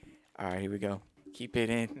All right, here we go. Keep it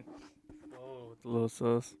in. Oh, with the little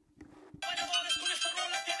sauce.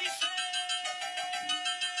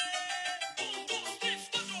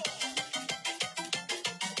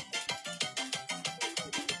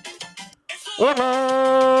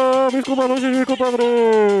 Hola, mis compañeros y mis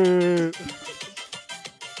compadres.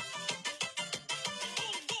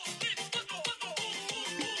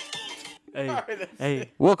 Hey,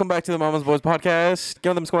 Welcome back to the Mama's Boys podcast. ¿Qué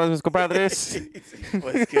onda, mis compadres, mis compadres?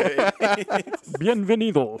 What's good?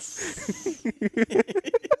 bienvenidos.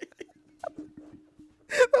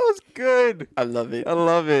 That was good. I love it. I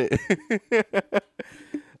love it.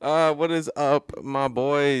 What is up, my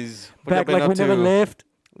boys? What y'all Back been like up we never to? left.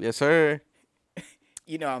 Yes, sir.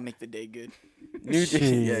 You know I'll make the day good. New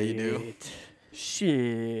day. Yeah, you do.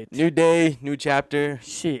 Shit. New day, new chapter.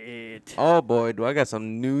 Shit. Oh boy, do I got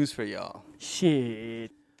some news for y'all.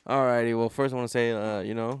 Shit. Alrighty, well, first I want to say,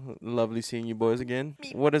 lovely seeing you boys again.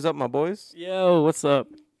 What is up, my boys? Yo, what's up?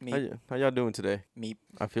 How y'all doing today? Meep.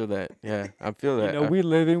 I feel that. Yeah, I feel that. You know, we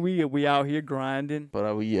living, we out here grinding. But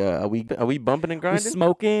are we bumping and We grinding?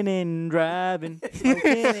 smoking and driving.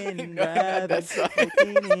 Smoking and driving. That's all.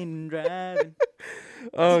 Smoking and driving.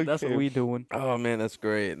 That's what we doing. Oh man, that's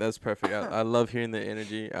great. That's perfect. I love hearing the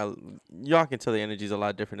energy. Y'all can tell the energy is a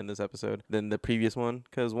lot different in this episode than the previous one.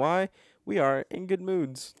 Cause why? We are in good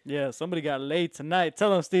moods. Yeah, somebody got laid tonight.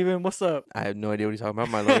 Tell them, Steven, what's up? I have no idea what he's talking about.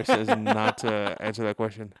 My lawyer says not to answer that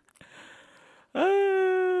question.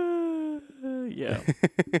 Yeah.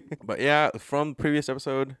 But yeah, from previous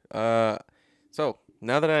episode. So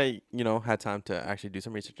now that I had time to actually do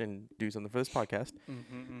some research and do something for this podcast,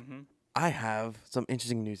 I have some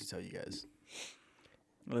interesting news to tell you guys.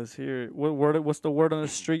 Let's hear it. What's the word on the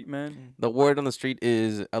street, man? The word on the street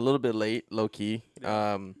is a little bit late, low key.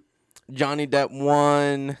 Johnny Depp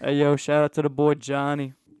won. Hey, yo, shout out to the boy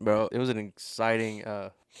Johnny. Bro, it was an exciting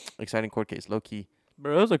court case, low key.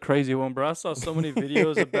 Bro, it was a crazy one, bro. I saw so many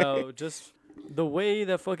videos about just the way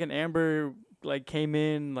that fucking Amber came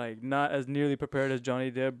in not as nearly prepared as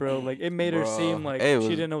Johnny Depp, bro. Like it made her Bro, seem like it she was-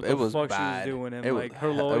 didn't know what it the was fuck bad. she was doing, and It was- her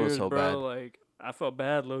it was lawyers, so bro. bad. I felt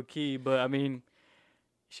bad, low key, but I mean,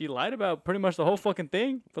 she lied about pretty much the whole fucking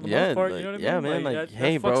thing for the Yeah, most part. like, you know what I yeah, mean? man, that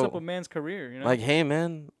hey, fucks bro. up a man's career. You know? Like, hey,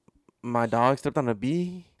 man, my dog stepped on a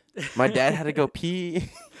bee. My dad had to go pee.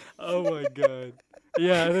 Oh my god.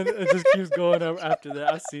 Yeah, and then it just keeps going up after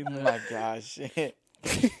that. I've seen Oh that. my gosh.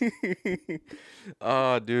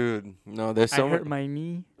 Oh, dude. No, there's I so hurt many. my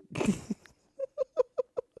knee.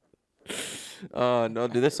 No,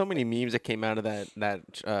 dude. There's so many memes that came out of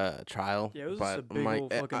that trial. Yeah, it was but just a big I'm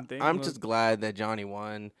old fucking thing, I'm look. just glad that Johnny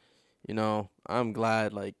won. I'm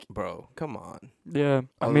glad. Like, bro, come on. Yeah,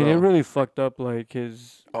 I mean, it Although- really fucked up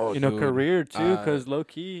his Oh, dude. career too. Uh, Cause low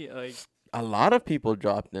key, A lot of people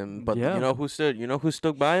dropped him, but Yeah. you know who stood? You know who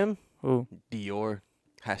stuck by him? oh, Dior.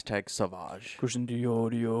 #Savage. Christian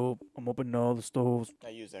Dior, I'm opening all the stores I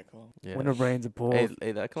use that call. Yeah. when it rains and pours.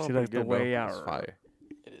 Hey, that come She on likes pretty the good, way bro. out. It's fire.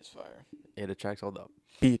 It is fire. It attracts all the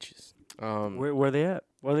bitches. Where they at?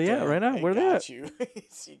 Where they at right now? I Where they got at? you.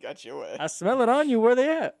 She got your way. I smell it on you. Where they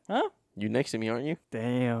at? Huh? You next to me, aren't you?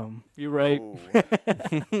 Damn, you right. Ooh.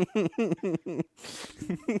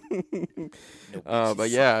 But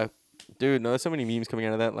yeah, dude, no, there's so many memes coming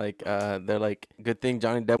out of that. Like, they're like, good thing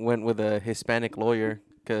Johnny Depp went with a Hispanic lawyer,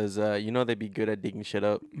 cause they'd be good at digging shit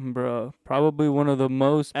up. Bruh, probably one of the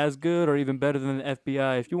most as good or even better than the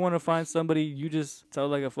FBI. If you want to find somebody, you just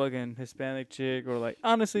tell a fucking Hispanic chick or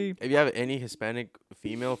honestly, If you have any Hispanic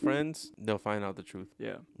female friends, they'll find out the truth.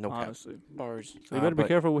 yeah, No cap. honestly. Bars. So you better be but-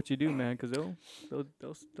 careful what you do, man, because they'll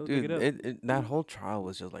dig Dude, it up. that whole trial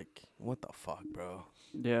was just like, what the fuck, bro?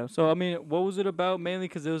 Yeah. So I mean, what was it about mainly?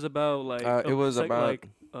 Because it was about It was about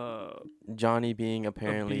uh Johnny being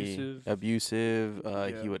apparently abusive.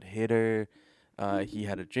 Yeah. He would hit her. He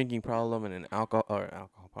had a drinking problem and an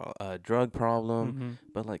drug problem. mhm.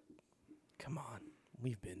 But like, come on,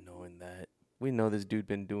 we've been knowing that. We know this dude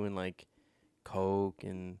been doing like coke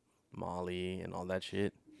and Molly and all that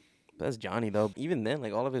shit. But that's Johnny though. Even then,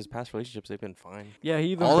 like all of his past relationships, they've been fine. Yeah, he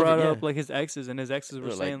even All of it, brought yeah. up his exes, and his exes were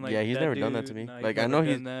Like, saying yeah, he's that never done that to dude, me. nah, Like, he's I never know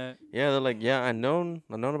he's- done that. Yeah, they're like, yeah, I known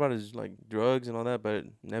about his like drugs and all that, but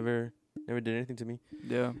never did anything to me.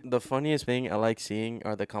 Yeah. The funniest thing I like seeing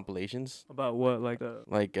are the compilations. About what the.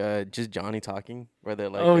 Like just Johnny talking, where they're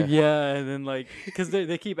like, Oh yeah, and then because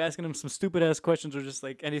they keep asking him some stupid ass questions or just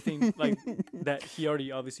anything that he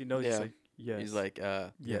already obviously knows. Yeah. He's like, yes, he's like,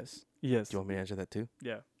 yes. yes, Do you want me to answer that too?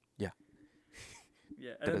 yeah, Yeah.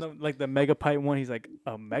 yeah. That And then the mega pint one, he's like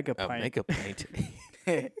a mega A pint, makeup paint.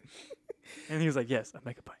 and he was like, yes, a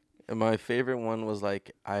mega pint. And my favorite one was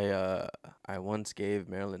like, I once gave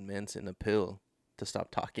Marilyn Manson a pill to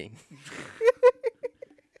stop talking.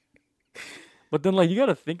 But then, like, you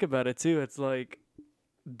gotta think about it too. It's like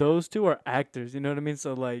those two are actors. You know what I mean?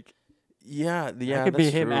 So like, Yeah, that could be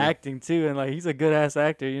him acting too, and like he's a good ass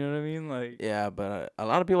actor. You know what I mean? Like, Yeah, but a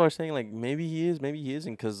lot of people are saying like maybe he is, maybe he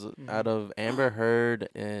isn't, because out of Amber Heard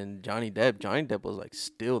and Johnny Depp was like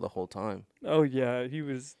still the whole time. oh yeah, he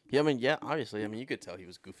was. Yeah, I mean, yeah, obviously, I mean, you could tell he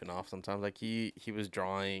was goofing off sometimes. Like he was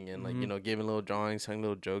drawing and like giving little drawings, telling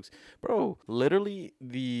little jokes. Bro, literally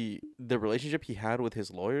the relationship he had with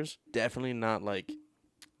his lawyers definitely not like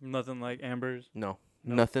Nothing like Amber's. no.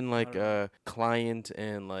 Nope, Nothing like not at all. client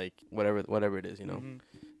and like whatever it is, you know.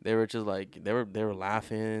 They were just like they were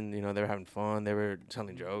laughing, you know, they were having fun, they were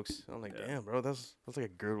telling jokes. I'm like, Yeah. damn, bro, that's like a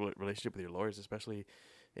good relationship with your lawyers, especially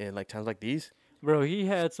in like times like these. Bro, he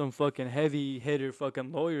had some fucking heavy hitter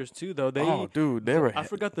fucking lawyers too, though. Dude, they were. I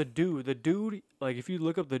forgot the dude. The dude, like, if you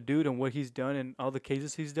look up the dude and what he's done and all the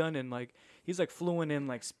cases he's done, and like, he's like fluent in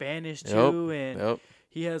like Spanish too, and Yep.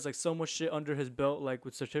 he has like so much shit under his belt, like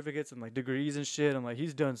with certificates and like degrees and shit. And like,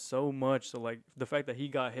 he's done so much. So like, the fact that he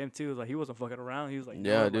got him too, like, he wasn't fucking around. He was like,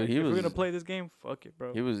 Yeah, no, dude, like, he if we're was- gonna play this game, fuck it,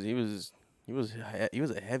 bro. He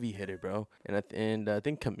was a heavy hitter, bro, and I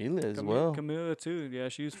think Camila as well. Camila too. Yeah,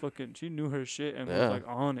 she knew her shit and Yeah. was like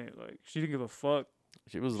on it. Like, she didn't give a fuck.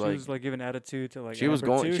 She was She like was like giving attitude to like. she was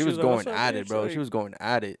Amber, going too. she was like, "What's going up, at it, bitch?" bro. Like, She was going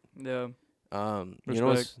at it. Yeah, You know,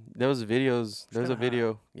 Respect. there was videos. There was a kinda hot.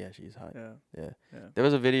 video. Yeah, she's hot. yeah, Yeah. yeah. There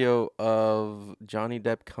was a video of Johnny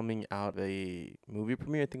Depp coming out a movie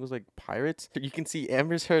premiere. I think it was like Pirates. You can see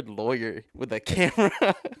Amber's Heard lawyer with a camera.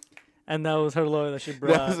 And that was her lawyer that she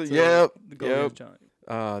brought. was- to yep, go against yep.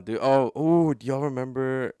 Johnny. Dude. Oh, do y'all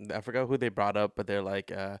remember? I forgot who they brought up, but they're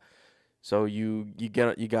like, so you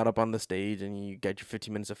got up on the stage and you get your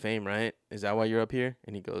 15 minutes of fame, right? Is that why you're up here?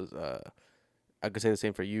 And he goes, I could say the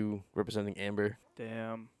same for you representing Amber.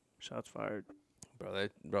 Damn, shots fired.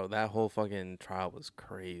 Bro, that whole fucking trial was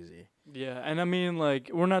crazy. Yeah, and I mean, like,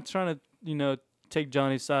 we're not trying to, take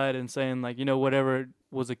Johnny's side and saying like, whatever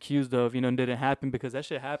was accused of, didn't happen, because that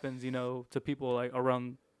shit happens, to people like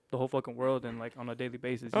around the whole fucking world and like on a daily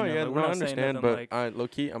basis. Oh you know? yeah, like, no, we're I not saying understand, nothing but like, low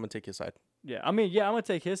key, I'm gonna take his side. yeah, I mean, yeah, I'm gonna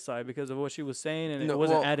take his side because of what she was saying, and No, it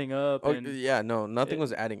wasn't well, adding up. Oh and yeah, no, nothing it-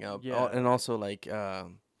 was adding up. yeah. And also like,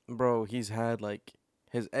 bro, he's had like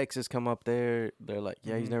his exes come up there. They're like,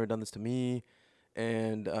 yeah, he's Mhm. never done this to me,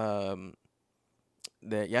 and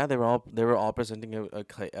they were all presenting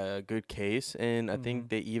a good case, and I think Mhm.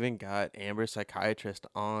 they even got Amber's psychiatrist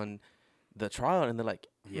on the trial, and they're like,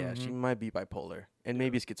 yeah, she Mhm. might be bipolar and Yeah.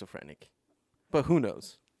 maybe schizophrenic, but who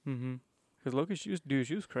knows? Mm-hmm. Because Loki, she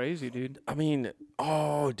was crazy, dude. I mean,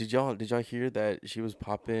 did y'all hear that she was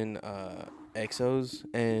popping exos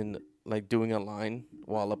and like doing a line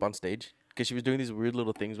while up on stage? Cause she was doing these weird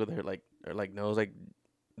little things with her like nose. Like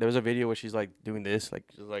there was a video where she's like doing this, like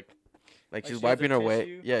she's like Like she's she has a wiping away.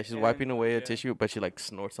 tissue Yeah, she's and- wiping away a yeah. tissue, but she like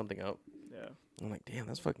snorts something out. Yeah, I'm like, damn,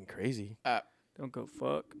 that's fucking crazy. don't go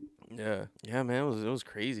fuck. Yeah, man, it was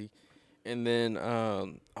crazy. And then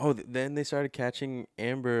then they started catching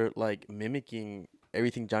Amber like mimicking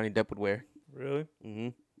everything Johnny Depp would wear. Really?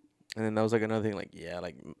 And then that was like another thing, like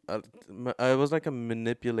it was like a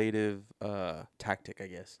manipulative tactic, I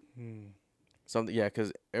guess. Something, yeah,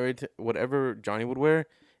 because whatever Johnny would wear,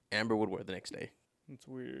 Amber would wear the next day. It's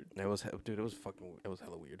weird. It was dude, it was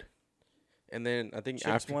hella weird. And then I think Chicks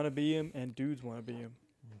after, want to be him and dudes want to be him.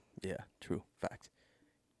 yeah, true fact.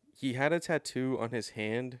 He had a tattoo on his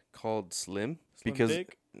hand called Slim, Slim because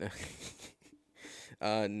Dick?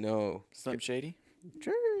 no, Slim Shady.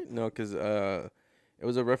 no, because it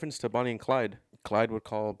was a reference to Bonnie and Clyde. Clyde would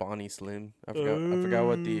call Bonnie Slim. I forgot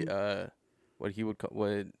what the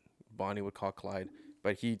what Bonnie would call Clyde,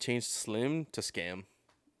 but he changed Slim to Scam.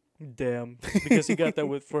 Damn. Because he got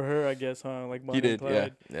that for her, I guess, huh? Like Bonnie He and did,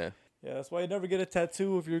 Clyde. yeah. Yeah, that's why you never get a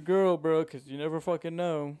tattoo of your girl, bro, because you never fucking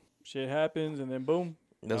know. Shit happens, and then boom.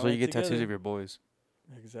 That's Now why you it's get tattoos together. of your boys.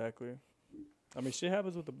 Exactly. I mean, shit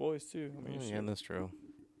happens with the boys, too. I mean, Oh, shit. yeah, that's true.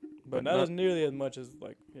 but not as nearly as much as,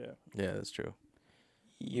 like, yeah. Yeah, that's true.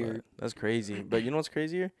 You're But that's crazy. But you know what's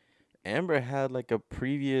crazier? Amber had like a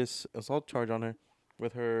previous assault charge on her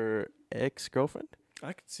with her ex-girlfriend.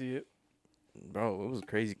 I could see it. Bro, it was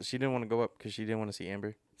crazy. She didn't want to go up because she didn't want to see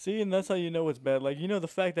Amber. See, and that's how you know it's bad. Like, the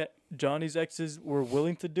fact that Johnny's exes were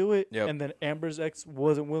willing to do it, Yep. and then Amber's ex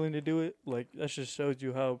wasn't willing to do it, like, that just shows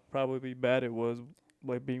you how probably bad it was,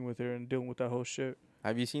 like, being with her and dealing with that whole shit.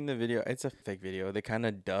 Have you seen the video? It's a fake video. They kind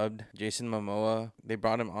of dubbed Jason Momoa. They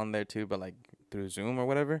brought him on there too, but like through Zoom or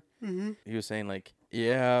whatever. He was saying like,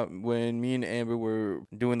 Yeah, when me and Amber were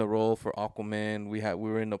doing the role for Aquaman, we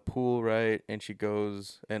were in the pool, right? And she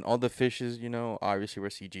goes, and all the fishes, obviously were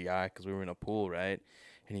CGI because we were in a pool, right?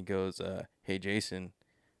 And he goes, "Hey Jason,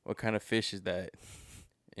 what kind of fish is that?"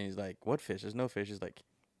 And he's like, "What fish? There's no fish." He's like,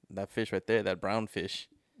 "That fish right there, that brown fish,"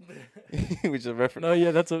 which is a reference. No,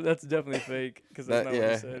 yeah, that's definitely fake because that's not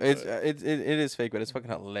what he said. It is fake, but it's fucking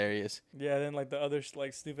hilarious. Yeah, then like the other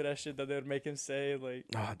like stupid ass shit that they would make him say, like,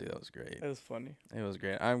 Oh, dude, that was great. it was funny. It was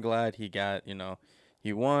great. I'm glad he got,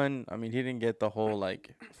 he won. I mean, he didn't get the whole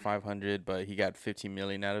like 500, but he got 15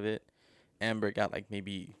 million out of it. Amber got like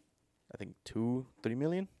maybe, I think 2-3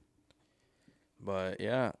 million. But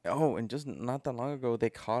yeah. Oh, and just not that long ago, they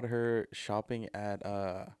caught her shopping at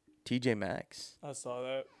TJ Maxx, I saw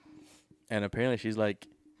that. and apparently she's like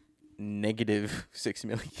negative 6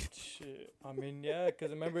 million. Shit. I mean, yeah, because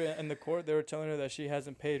remember in the court they were telling her that she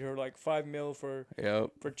hasn't paid her like $5 million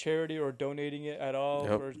Yep. for charity or donating it at all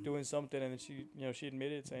Yep. for doing something, and then she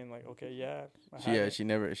admitted saying like, okay, yeah, I Yeah,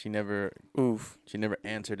 haven't. she never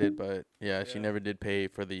answered it, but yeah, she Yeah. never did pay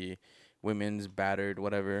for the women's battered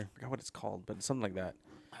whatever. I forgot what it's called, but it's something like that.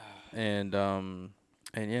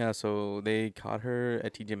 And yeah, so they caught her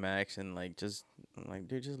at TJ Maxx and I'm like,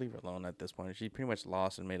 dude, just leave her alone at this point. She pretty much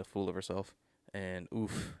lost and made a fool of herself. And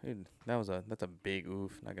oof, dude, that's a big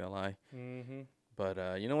oof, not gonna lie. Mm-hmm.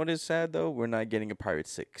 But you know what is sad though? We're not getting a Pirate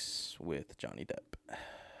 6 with Johnny Depp.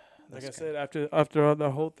 Like I That's said, after all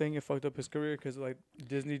the whole thing, it fucked up his career because like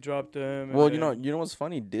Disney dropped him. and well, then- you know what's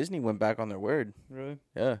funny? Disney went back on their word. Really?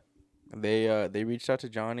 Yeah, they reached out to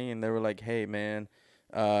Johnny and they were like, "Hey, man,"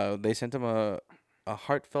 they sent him a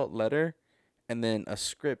heartfelt letter, and then a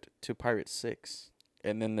script to Pirate 6,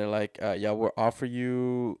 and then they're like, "Yeah, we'll offer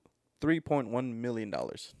you $3.1 million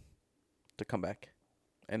to come back,"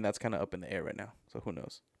 and that's kind of up in the air right now. So who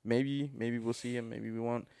knows? Maybe we'll see him. Maybe we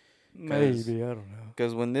won't. Maybe, I don't know.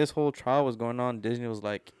 Because when this whole trial was going on, Disney was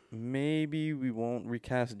like, maybe we won't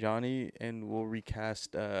recast Johnny and we'll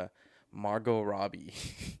recast Margot Robbie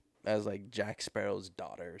as like Jack Sparrow's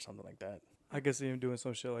daughter or something like that. I could see him doing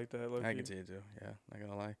some shit like that. I can see it too. Yeah, not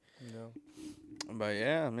gonna lie. No. But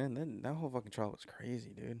yeah, man, that whole fucking trial was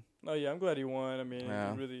crazy, dude. Oh yeah, I'm glad he won. I mean,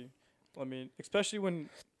 Yeah. Especially when,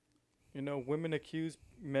 women accuse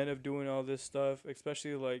men of doing all this stuff,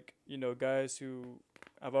 especially like, guys who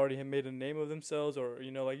have already made a name of themselves, or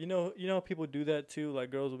how people do that too.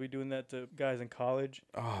 Like girls will be doing that to guys in college.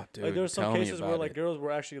 Oh, dude. Like there were some tell me cases where about like it. girls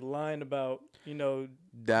were actually lying about,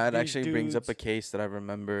 That these actually brings up a dudes, case that I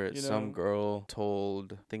remember. you Some know. girl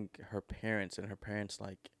told, I think her parents, and her parents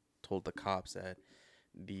like told the cops that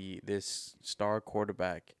this star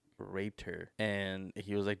quarterback raped her, and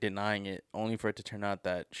he was like denying it, only for it to turn out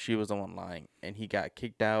that she was the one lying, and he got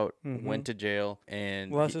kicked out, Mhm. went to jail,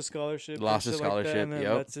 and lost his scholarship. and lost his shit like that, scholarship, and then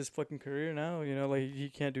yep. that's his fucking career now. Like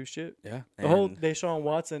he can't do shit. yeah, The whole and Deshaun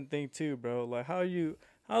Watson thing too, bro. Like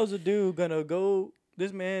how's a dude gonna go?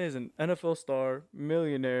 This man is an NFL star,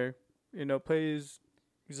 millionaire. He's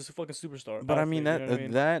just a fucking superstar. But I mean athlete, that you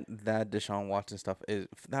know what I mean? that Deshaun Watson stuff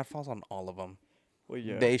that falls on all of them. Well,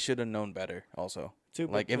 yeah. They should have known better. Also, Too,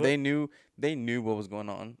 but like if what- they knew what was going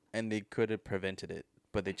on, and they could have prevented it,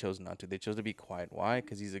 but they chose not to. They chose to be quiet. Why?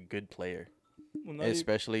 Because he's a good player. well, not even,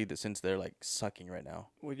 Especially since they're like sucking right now.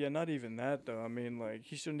 well, yeah, not even that though. I mean, like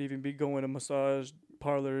he shouldn't even be going to massage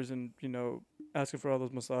parlors and asking for all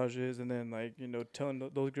those massages, and then like telling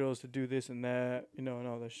those girls to do this and that, and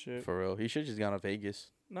all that shit. For real, he should just gone to Vegas.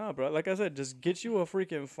 Nah, bro. Like I said, just get you a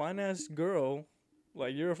freaking finance girl.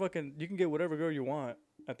 Like you can get whatever girl you want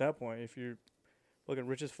at that point if you're fucking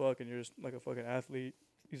rich as fuck and you're just like a fucking athlete.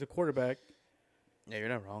 He's a quarterback, Yeah, you're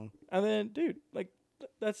not wrong. and then dude, like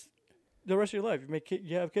that's the rest of your life.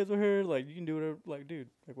 You have kids with her, like you can do whatever. Like dude,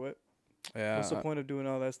 like what? Yeah. What's the point of doing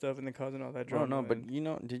all that stuff and then causing all that I drama? don't know, but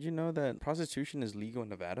and- did you know that prostitution is legal in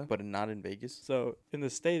Nevada, but not in Vegas? so in the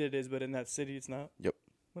state it is, but in that city it's not. Yep.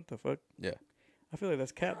 What the fuck? Yeah. I feel like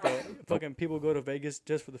that's cap though. Fucking people go to Vegas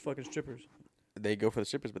just for the fucking strippers. They go for the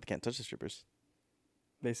strippers, but they can't touch the strippers.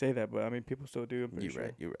 They say that, but I mean people still do. I'm pretty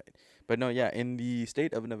sure. You're right. But no, yeah, in the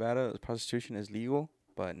state of Nevada, prostitution is legal,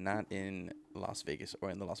 but not in Las Vegas or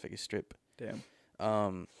in the Las Vegas Strip. Damn.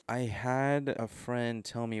 I had a friend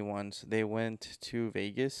tell me once they went to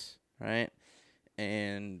Vegas, right?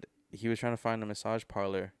 And he was trying to find a massage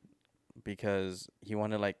parlor because he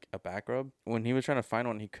wanted like a back rub. When he was trying to find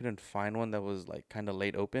one, he couldn't find one that was like kind of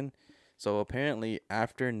late open. So apparently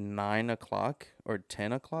after 9 o'clock or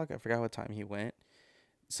 10 o'clock, I forgot what time he went,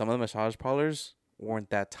 some of the massage parlors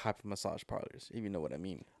weren't that type of massage parlors, if you know what I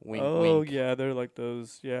mean. Wink, Oh wink. yeah, they're like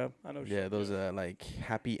those. Yeah, I know. Yeah, those like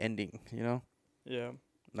happy ending, you know? Yeah.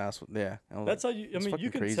 That's what. Yeah. I was That's like, how you. I it's mean, you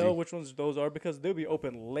fucking can crazy. tell which ones those are because they'll be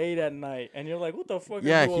open late at night, and you're like, "What the fuck?"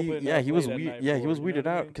 yeah, are you open up he was late at weird. night Yeah, he for?" was You know weirded what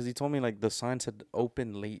I out mean? because he told me like the sign said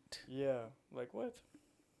open late. Yeah, like what?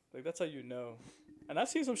 Like that's how you know. And I've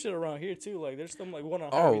seen some shit around here too. Like there's some like one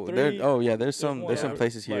on Highway Oh, 3. there. Oh yeah, there's one some on-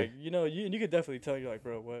 places here. Like you know, you could definitely tell. You're like,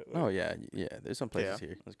 bro, what? Oh yeah, yeah. There's some places Yeah.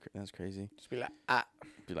 here. That's crazy. Just be like, ah.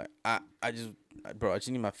 Be like, I just, bro, I just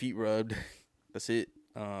need my feet rubbed. That's it.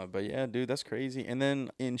 But yeah, dude, that's crazy. And then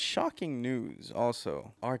in shocking news,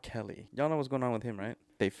 also R. Kelly. Y'all know what's going on with him, right?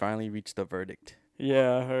 They finally reached the verdict.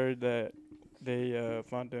 Yeah, I heard that they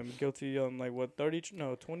found him guilty on like what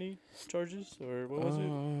 20 charges or what was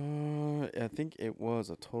it? I think it was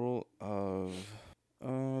a total of.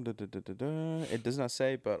 It does not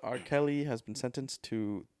say, but R. Kelly has been sentenced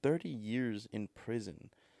to 30 years in prison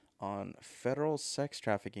on federal sex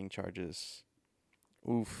trafficking charges.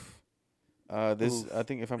 Oof. This Oof. I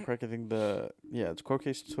think if I'm correct, I think the court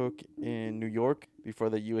case took in New York before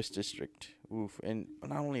the U.S. District. Oof. And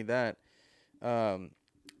not only that,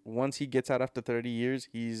 once he gets out after 30 years,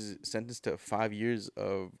 he's sentenced to 5 years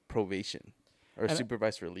of probation or And-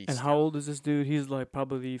 supervised release. And how old is this dude? He's like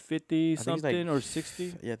probably 50 I think he's, like, something or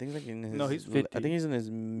 60. Yeah, I think he's like in his. No, he's I 50. think he's in his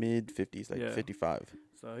mid 50s, like Yeah. 55.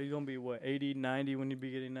 So he's gonna be what 80, 90 when he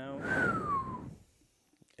be getting out.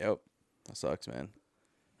 Yep, that sucks, man.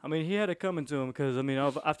 I mean, he had it coming to him because I mean,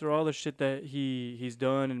 after all the shit that he's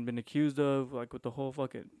done and been accused of, like with the whole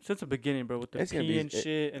fucking since the beginning, bro, with the It's gonna be- peeing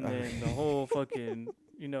shit, and then the whole fucking,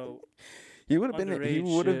 you know, He would have been. He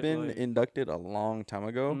Underage would have shit, been like- inducted a long time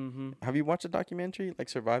ago. mm-hmm. Have you watched the documentary, like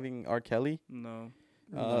Surviving R. Kelly? No.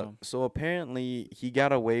 No. So apparently he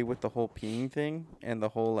got away with the whole peeing thing and the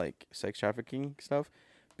whole like sex trafficking stuff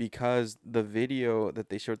because the video that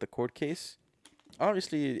they showed the court case,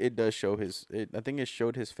 obviously it does show his. I think it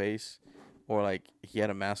showed his face, or like he had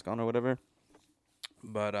a mask on or whatever.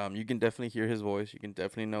 But you can definitely hear his voice. You can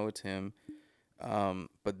definitely know it's him.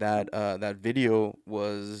 But that video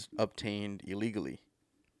was obtained illegally.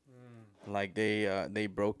 Like they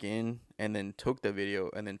broke in and then took the video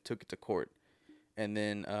and then took it to court. And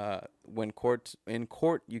then in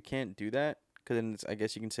court you can't do that because then I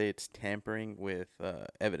guess you can say it's tampering with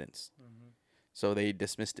evidence. Mm-hmm. So they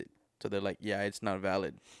dismissed it. So they're like, yeah, it's not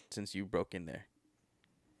valid since you broke in there.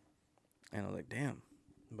 And I was like, damn.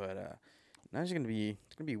 But now it's gonna be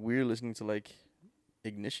weird listening to like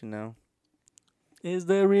Ignition now. Is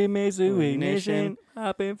the remix to Ignition. Ignition?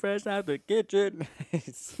 Hopping fresh out the kitchen.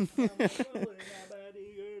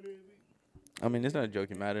 I mean, it's not a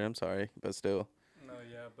joking matter. I'm sorry, but still. No,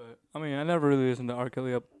 yeah, but I mean, I never really listened to R.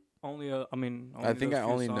 Kelly up. Only, I mean, I think those I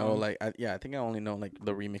few only know songs. like I think I only know like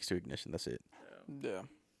the remix to Ignition. That's it. Yeah.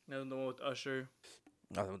 There's the one with Usher.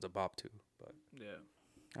 That one's a bop too. But Yeah.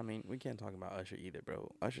 I mean, we can't talk about Usher either,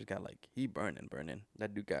 bro. Usher's got like he burning.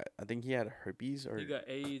 That dude got. I think he had herpes or He got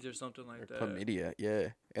AIDS or something like that. chlamydia. Yeah,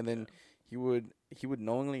 and then he would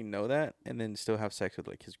knowingly know that and then still have sex with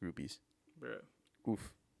like his groupies. Bruh.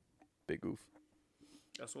 Oof, big oof.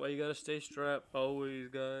 That's why you gotta stay strapped always,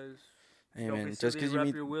 guys. Hey Don't man, be just silly, because you wrap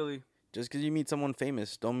meet your willy. someone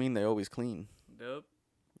famous, don't mean they're always clean. Yep.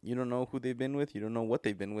 You don't know who they've been with. You don't know what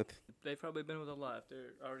they've been with. They've probably been with a lot. If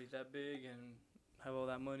they're already that big and have all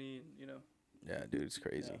that money, you know. Yeah, dude, it's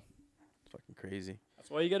crazy. Yeah. It's fucking crazy. That's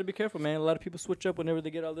why you gotta be careful, man. A lot of people switch up whenever they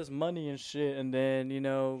get all this money and shit, and then you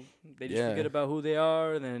know they just Yeah. forget about who they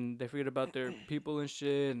are, and then they forget about their people and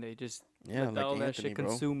shit, and they just Yeah, let like all that Anthony, shit bro.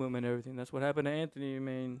 consume them and everything. That's what happened to Anthony. I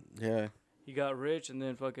mean, Yeah, he got rich and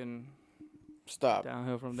then fucking Stop.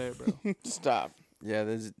 downhill from there, bro. Stop.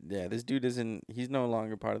 this dude isn't. He's no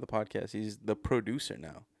longer part of the podcast. He's the producer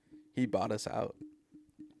now. He bought us out.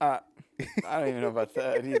 I don't even know about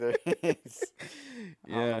that either. I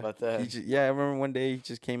don't know about that. I remember one day he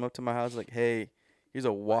just came up to my house like, "Hey, here's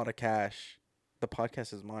a wad of cash. The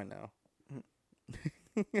podcast is mine now."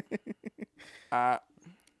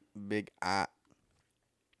 Big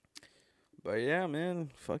But yeah, man,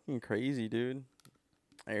 fucking crazy, dude.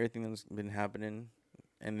 Everything that's been happening,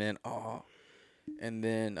 and then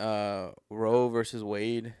Roe versus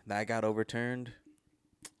Wade that got overturned.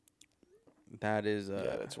 That is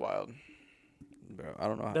Yeah, that's wild. bro. I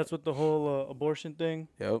don't know. That's what the whole abortion thing.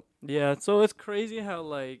 Yep. Yeah, so it's crazy how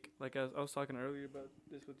like I was talking earlier about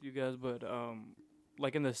this with you guys, but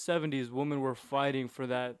like in the 70s, women were fighting for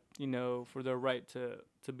that, you know, for their right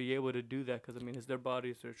to be able to do that, because I mean it's their body,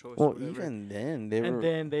 it's their choice. or Well, whatever. even then they and were.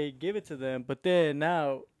 then they give it to them, but then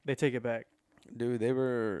now they take it back. Dude, they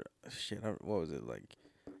were what was it like?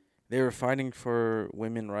 They were fighting for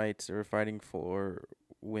women rights. They were fighting for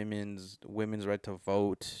women's right to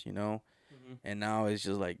vote. You know, And now it's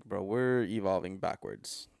just like, bro, we're evolving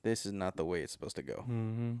backwards. This is not the way it's supposed to go.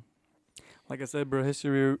 Mm-hmm. Like I said, bro,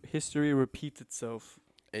 history repeats itself.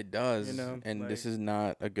 It does. You know, and like- this is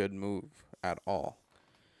not a good move at all.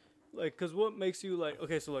 Like, cause what makes you like?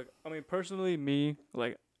 Okay, so like, I mean, personally, me,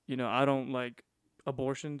 like, you know, I don't like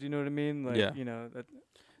abortions. You know what I mean? Like, Yeah. you know that.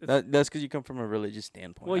 That's because you come from a religious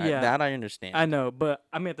standpoint. Well, yeah. That I understand. I know, but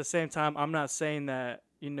I mean, at the same time, I'm not saying that,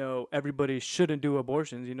 you know, everybody shouldn't do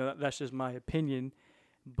abortions. You know, that's just my opinion.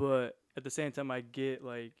 But at the same time, I get,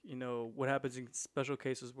 like, you know, what happens in special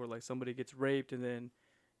cases where, like, somebody gets raped and then,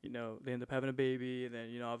 you know, they end up having a baby and then,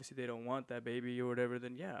 you know, obviously they don't want that baby or whatever.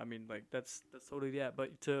 Then, yeah, I mean, like, that's totally that.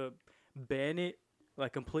 But to ban it,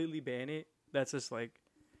 like, completely ban it, that's just, like,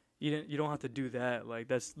 you don't have to do that. Like,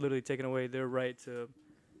 that's literally taking away their right to,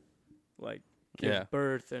 like, give Yeah.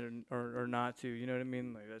 birth and or not to, you know what I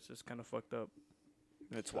mean? Like, that's just kind of fucked up.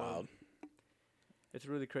 It's So, wild. It's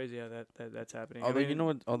really crazy how that's happening. Although I mean,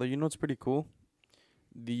 you know what's pretty cool.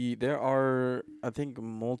 There are, I think,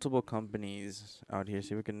 multiple companies out here.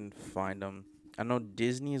 See if we can find them. I know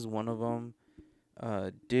Disney is one of them.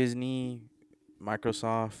 Disney,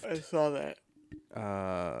 Microsoft, saw that.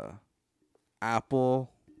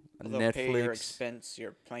 Apple, They'll pay your Netflix. expense,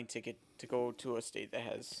 your plane ticket to go to a state that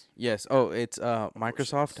has. Yes. Oh, it's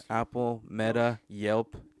Microsoft, Abortions. Apple, Meta,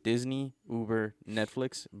 Yelp, Disney, Uber,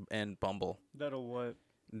 Netflix, and Bumble. that'll what?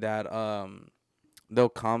 That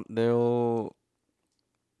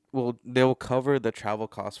they'll cover the travel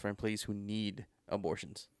costs for employees who need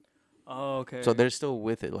abortions. Oh, okay. So they're still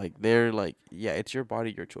with it. Like they're like, yeah, it's your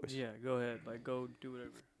body, your choice. Yeah, go ahead. Like, go do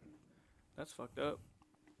whatever. That's fucked up.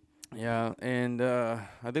 Yeah, and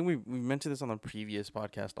I think we mentioned this on the previous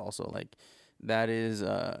podcast also. Like that is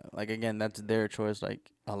like again, that's their choice.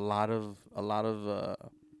 Like a lot of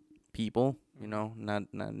people, you know, not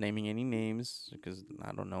naming any names because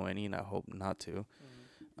I don't know any, and I hope not to.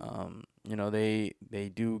 You know, they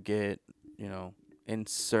do get, you know, in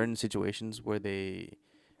certain situations where they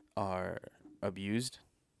are abused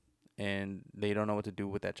and they don't know what to do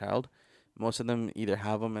with that child. Most of them either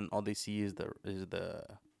have them and all they see is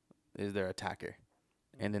their attacker,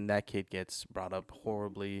 and then that kid gets brought up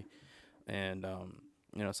horribly, and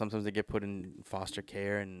you know, sometimes they get put in foster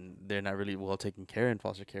care and they're not really well taken care in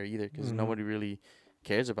foster care either because nobody really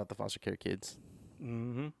cares about the foster care kids.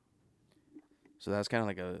 Mm-hmm. So that's kind of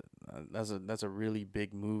like that's a really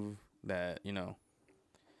big move that, you know,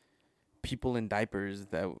 people in diapers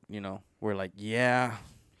that, you know, were like, yeah,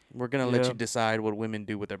 we're going to let Yeah. you decide what women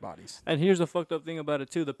do with their bodies. And here's the fucked up thing about it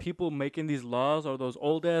too: the people making these laws are those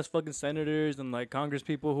old ass fucking senators and like Congress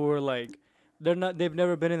people who are like, they've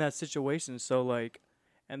never been in that situation, so like,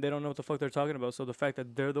 and they don't know what the fuck they're talking about. So the fact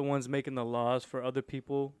that they're the ones making the laws for other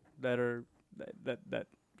people that are that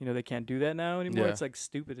you know, they can't do that now anymore. Yeah. It's like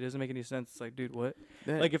stupid. It doesn't make any sense. It's like, dude, what?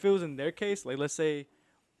 Yeah. Like if it was in their case, like let's say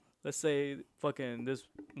fucking this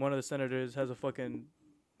one of the senators has a fucking,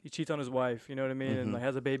 he cheats on his wife, you know what I mean, and Mhm. like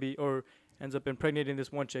has a baby or ends up impregnating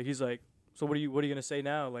this one chick. He's like, so what are you gonna say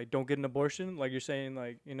now? Like, don't get an abortion? Like you're saying,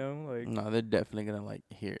 like, you know, like No, they're definitely going to like,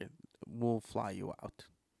 here, we'll fly you out.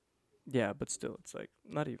 yeah, but still, it's like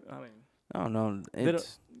not even. I mean, I don't know. They don't-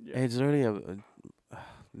 It's yeah. it's really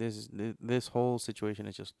this whole situation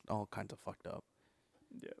is just all kinds of fucked up.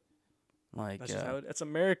 Yeah. Like That's just how it's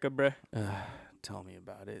America, bruh. tell me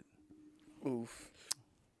about it. Oof.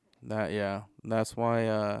 That's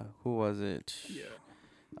why who was it? Yeah.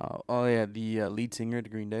 The lead singer of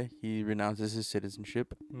Green Day. He renounces his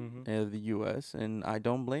citizenship Mm-hmm. of the U.S. and I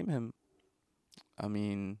don't blame him. I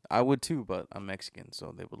mean, I would too, but I'm Mexican,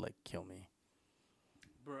 so they would like kill me.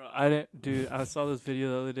 Bro, I didn't, dude. I saw this video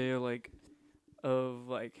the other day of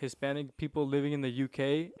like Hispanic people living in the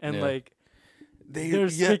UK and Yeah. like they're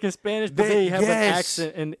speaking Spanish, but they have an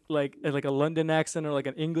accent and like a London accent or like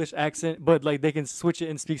an English accent, but like they can switch it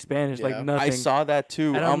and speak Spanish like Yeah. nothing. I saw that too.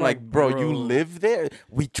 And I'm I'm like, like, bro, bro. you live there?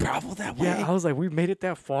 We travel that way? Yeah, I was like, we made it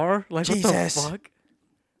that far? Like, what Jesus. the fuck?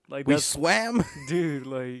 Like, We that's, swam? dude,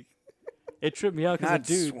 like, it tripped me out because Not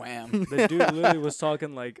the dude, swam. the dude literally was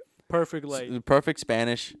talking like perfect, like, Perfect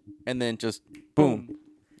Spanish, and then just boom.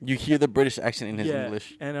 You hear the British accent in his Yeah,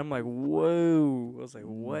 English. and I'm like, whoa. I was like,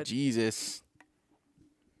 what? Jesus.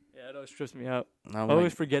 Yeah, it always trips me out. And I I'm always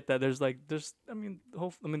like, forget that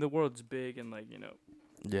the world's big and like, you know,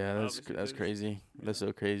 yeah, obviously that's there's- crazy. yeah. That's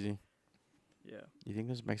so crazy. yeah, You think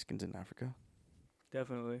there's Mexicans in Africa?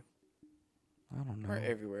 definitely. I don't know. We're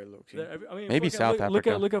everywhere, low-key. I mean, Maybe fucking South look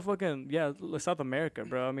Africa. at fucking South America,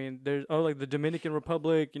 bro. I mean, there's like the Dominican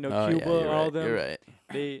Republic, you know, Oh, Cuba, yeah, you're all right, them. You're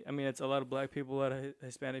right. I mean, it's a lot of black people, a lot of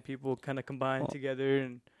Hispanic people kind of combined Well- together,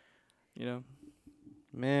 and you know,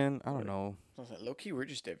 Man, I don't know. I was like, low-key, we're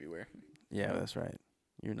just everywhere. Yeah, that's right.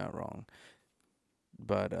 You're not wrong.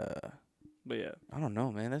 But yeah, I don't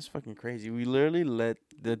know, man. That's fucking crazy. We literally let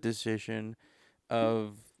the decision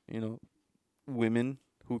of, women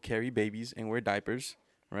who carry babies and wear diapers,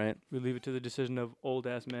 right? we leave it to the decision of old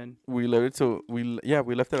ass men. We left it to we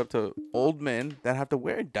left it up to old men that have to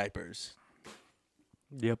wear diapers.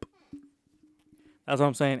 Yep. That's what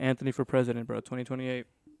I'm saying. Anthony for president, bro. 2028.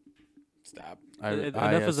 Stop.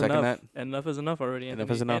 Enough is second enough. that. Enough is enough already. Anthony.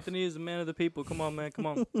 Enough is enough. Anthony is the man of the people. Come on, man. Come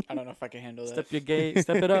on. I don't know if I can handle that.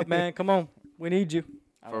 Step it up, man. Come on. We need you.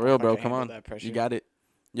 I don't For know real, if I bro. can Come handle on. that pressure. You got it.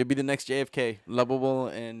 You'll be the next JFK, lovable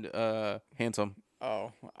and handsome.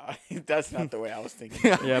 Oh, that's not the way I was thinking.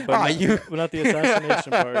 Yeah, but not the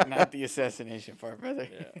assassination part. Not the assassination part, brother.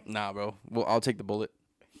 Yeah. Nah, bro. Well, I'll take the bullet.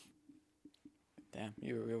 Damn,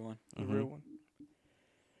 you a real one. The real one.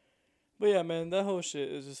 But yeah, man, that whole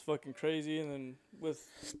shit is just fucking crazy. And then with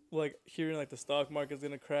like hearing like the stock market's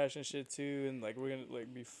gonna crash and shit too, and like we're gonna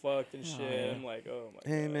like be fucked and shit. yeah. I'm like, oh my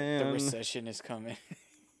Hey, god. man. The recession is coming.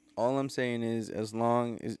 All I'm saying is, as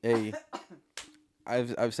long as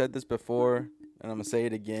I've said this before, and I'm gonna say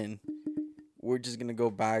it again. We're just gonna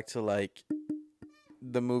go back to like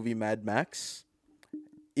the movie Mad Max.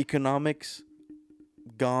 Economics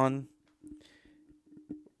gone.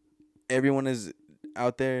 Everyone is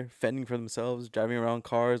out there fending for themselves, driving around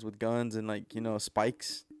cars with guns and like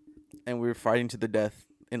spikes, and we're fighting to the death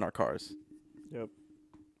in our cars. Yep.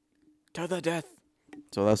 To the death.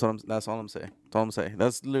 So that's all I'm saying. That's all I'm saying.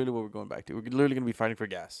 That's literally what we're going back to. We're literally gonna be fighting for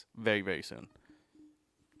gas very, very soon.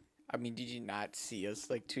 I mean, did you not see us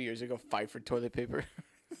like 2 years ago fight for toilet paper?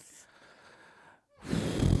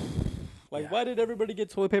 Like, why did everybody get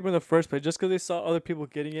toilet paper in the first place? Just because they saw other people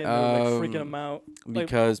getting it and they were like freaking them out?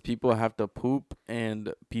 Because people have to poop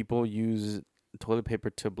and people use toilet paper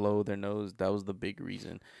to blow their nose. That was the big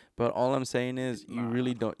reason. But all I'm saying is you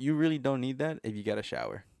really don't need that if you got a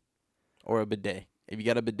shower or a bidet. If you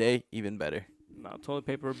got a bidet, even better. No, toilet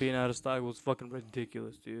paper being out of stock was fucking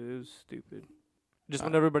ridiculous, dude. It was stupid. Just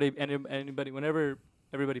when whenever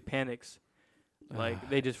everybody panics, like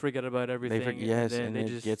they just forget about everything. And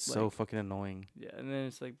it gets so fucking annoying. Yeah, and then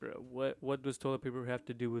it's like, bro, what does toilet paper have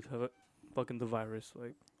to do with fucking the virus?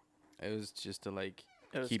 Like, it was just to like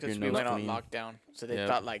It was keep your 'cause nose we went clean. on lockdown, so they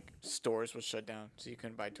thought like stores would shut down, so you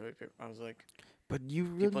couldn't buy toilet paper. I was like, But you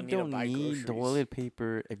People really need to don't buy need groceries. toilet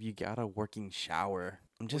paper if you got a working shower.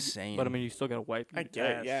 I'm just saying. but I mean, you still gotta wipe. I your get,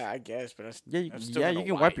 ass. yeah, I guess, but yeah, I'm still you gonna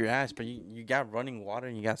can wipe wipe. your ass, but you got running water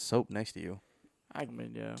and you got soap next to you. I I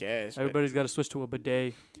mean, yeah. guess. but Everybody's got to switch to a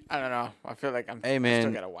bidet. I don't know. I feel like Hey, I man.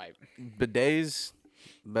 still gotta wipe. Bidets,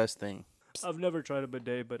 best thing. I've never tried a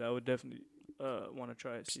bidet, but I would definitely want to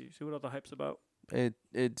try it. See what all the hype's about.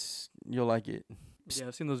 It's you'll like it. Yeah,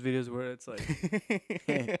 I've seen those videos where it's like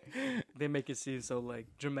they make it seem so like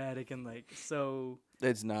dramatic and like so.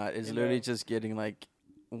 It's not. It's You literally know? just getting like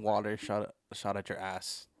water shot at your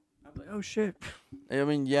ass. I'm like, oh shit. I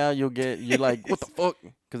mean, yeah, you're like, what the fuck?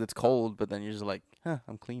 Because it's cold, but then you're just like, huh,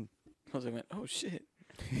 I'm clean. I was like, oh shit.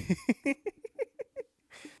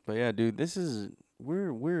 But yeah, dude,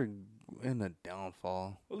 we're in a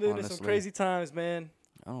downfall. We're living in honestly. some crazy times, man.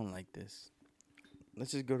 I don't like this.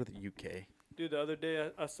 Let's just go to the UK. Dude, the other day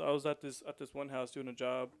I was at this one house doing a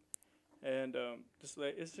job, and this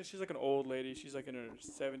lady, she's like an old lady. She's like in her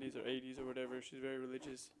 70s or 80s or whatever. She's very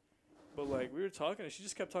religious. But like we were talking, and she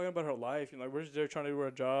just kept talking about her life. And like we're just there trying to do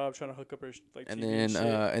her job, trying to hook up her like And TV then and shit.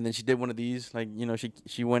 and then she did one of these, like,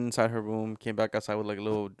 she went inside her room, came back outside with like a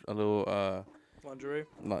little Lingerie.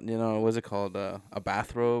 what's it called, a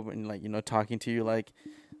bathrobe, and like talking to you like,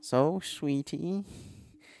 so sweetie,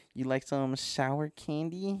 you like some sour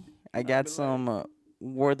candy? I got be like- some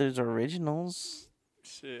Werther's Originals.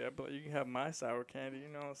 Shit, but you can have my sour candy. You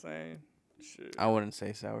know what I'm saying? Shit. I wouldn't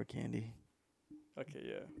say sour candy. Okay,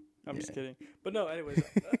 yeah. I'm just Yeah. kidding. But no, anyways,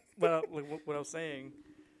 what I was saying,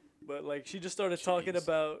 but like she just started talking Jeez.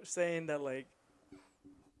 about saying that like,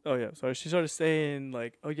 oh yeah, sorry. She started saying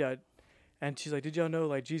like, oh yeah, and she's like, did y'all know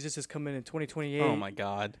like Jesus is coming in 2028? Oh my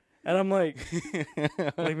god. And I'm like,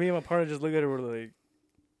 like me and my partner just look at her, we're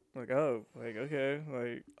like, oh, like okay,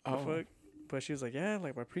 like Oh. the fuck. But she was like, yeah,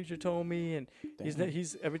 like my preacher told me, and Damn.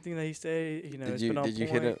 he's everything that he said, Did it's you been on did you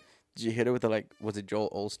point. hit it? Did you hit it with the, like, was it Joel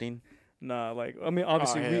Osteen? Nah, like I mean,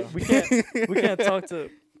 obviously hell. we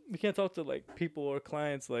can't talk to like people or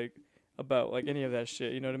clients like about like any of that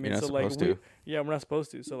shit. You know what I mean? You're not So like supposed to. yeah, we're not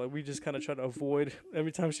supposed to. So like we just kind of try to avoid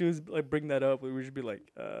every time she was like bring that up. We would just be like,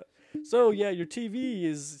 so yeah, your TV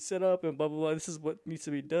is set up and blah blah blah. This is what needs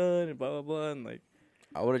to be done and blah blah blah. And like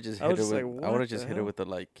I would have just I hit was it just with. like, I would what have just the hit it hell? with the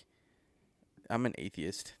like. I'm an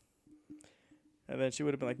atheist. and then she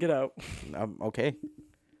would have been like, get out. I'm okay.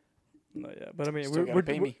 No, yeah, but I mean, Still gotta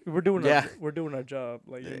pay me. we're doing Yeah. we're doing our job.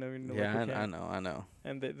 Like you know, Yeah, like we I can't. know.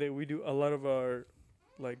 And we do a lot of our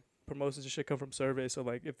like promotions and shit come from surveys. So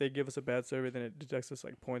like if they give us a bad survey, then it deducts us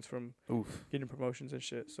like points from Oof. getting promotions and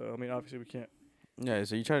shit. So I mean, obviously we can't. Yeah,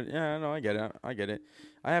 so you try to, yeah, no, I get it. I get it.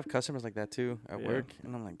 I have customers like that too at Yeah. work,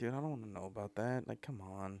 and I'm like, dude, I don't want to know about that. Like, come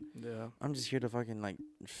on. Yeah. I'm just here to fucking like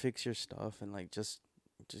fix your stuff and like just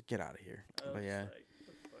get out of here. But yeah.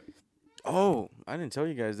 Oh, I didn't tell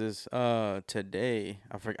you guys this. Today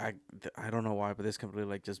I don't know why, but this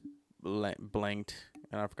completely like just blanked,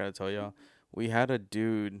 and I forgot to tell y'all. We had a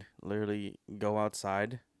dude literally go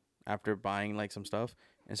outside after buying like some stuff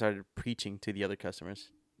and started preaching to the other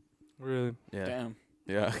customers. Really? Yeah. Damn.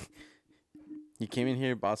 Yeah. He came in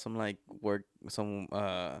here, bought some like some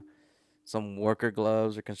worker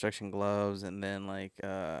gloves or construction gloves, and then like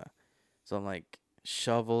some like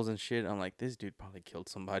shovels and shit. I'm like, this dude probably killed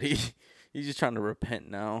somebody. He's just trying to repent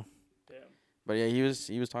now. Damn. But yeah, he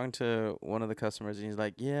was talking to one of the customers, and he's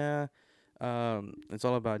like, yeah, it's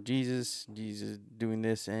all about Jesus doing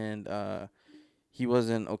this, and he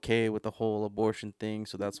wasn't okay with the whole abortion thing,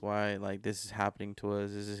 so that's why like this is happening to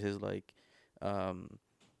us. This is his like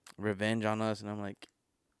revenge on us. And I'm like,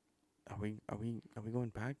 are we going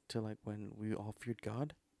back to like when we all feared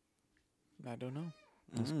God? I don't know.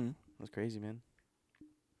 That's crazy, man.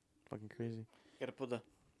 Fucking crazy. Gotta put the.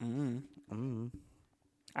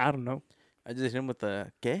 I don't know. I just hit him with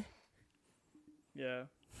the ¿qué? Yeah.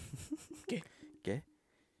 ¿Qué?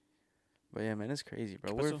 But yeah, man, it's crazy,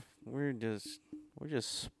 bro. ¿Qué pasó? We're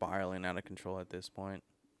just spiraling out of control at this point.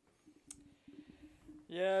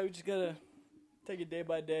 Yeah, we just gotta take it day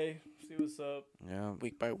by day, see what's up. Yeah,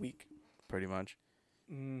 Week by week. pretty much.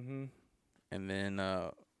 Mm-hmm. And then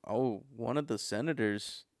one of the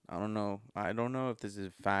senators, I don't know if this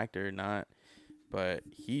is fact or not, but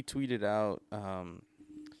he tweeted out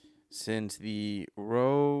since the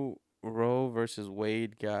Roe versus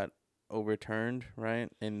Wade got overturned, right,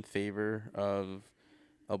 in favor of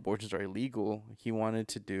abortions are illegal, he's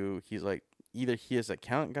like, either his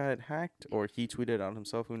account got hacked or he tweeted out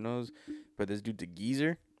himself, who knows, but this dude's a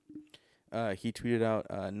geezer. He tweeted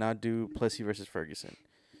out not do Plessy versus Ferguson.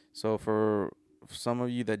 So for some of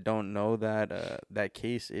you that don't know that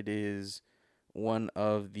case, it is one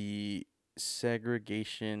of the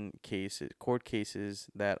segregation court cases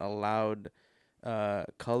that allowed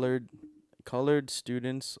colored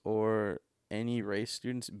students or any race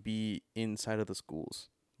students be inside of the schools,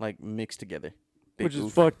 like mixed together. Which is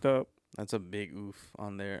oof. fucked up. That's a big oof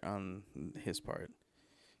on his part.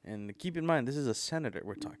 And keep in mind, this is a senator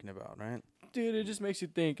we're talking about, right? Dude, it just makes you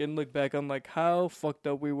think and look back on like how fucked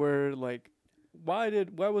up we were. Like, why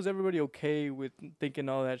was everybody okay with thinking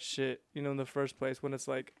all that shit, in the first place, when it's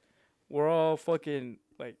like we're all fucking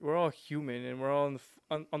like we're all human and we're all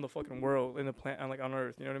on the fucking world in the planet, like on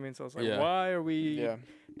Earth, you know what I mean? So it's like, why are we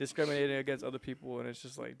discriminating against other people? And it's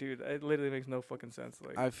just like, dude, it literally makes no fucking sense.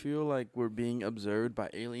 Like, I feel like we're being observed by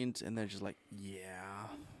aliens, and they're just like, yeah,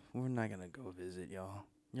 we're not gonna go visit y'all.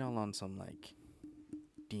 Y'all on some like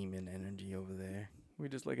demon energy over there. we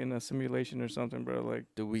just like in a simulation or something, bro. Like,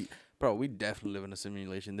 We definitely live in a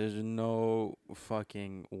simulation. There's no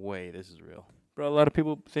fucking way this is real. bro, a lot of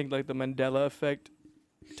people think like the Mandela effect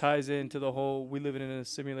ties into the whole we live in a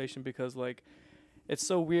simulation, because like it's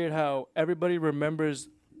so weird how everybody remembers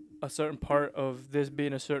a certain part of this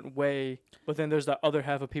being a certain way, but then there's that other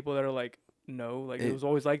half of people that are like, no, like it was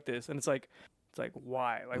always like this. And it's like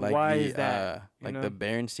why? Like why is that? Like the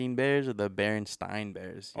Berenstein Bears or the Berenstein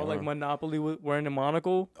Bears? Or like Monopoly wearing a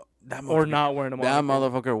monocle that or not wearing a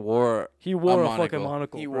monocle. That motherfucker wore He wore a monocle. fucking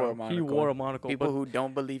monocle. He bro. wore a monocle. He wore a monocle. People who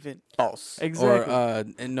don't believe it, false. Exactly. Or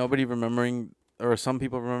and nobody remembering, or some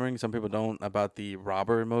people remembering, some people don't, about the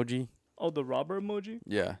robber emoji. Oh, the robber emoji?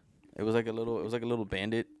 Yeah. It was like a little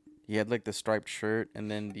bandit. He had like the striped shirt and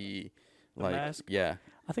then the like mask? Yeah.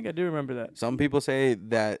 I think I do remember that. Some people say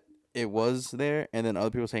that it was there, and then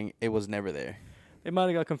other people saying it was never there. They might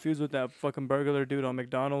have got confused with that fucking burglar dude on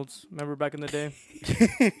McDonald's. Remember back in the day?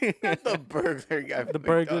 Not the burglar guy. The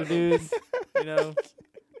burglar dude.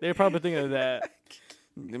 They were probably thinking of that.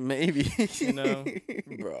 Maybe.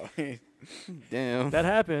 Bro. Damn. That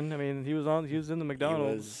happened. I mean, he was in the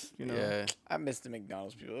McDonald's. Yeah. I miss the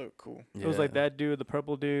McDonald's people. They were cool. It was like that dude, the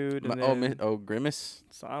purple dude. And Grimace.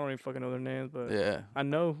 So I don't even fucking know their names, but Yeah. I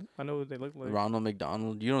know what they look like. Ronald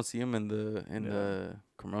McDonald. You don't see him in the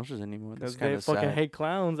commercials anymore. That's Because kind they of fucking sad. hate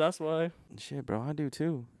clowns. That's why. Shit, bro. I do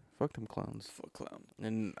too. Fuck them clowns. Fuck clown.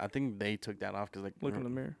 And I think they took that off because like. Look in the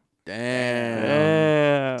mirror.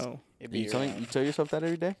 Damn. Damn. It be You tell yourself that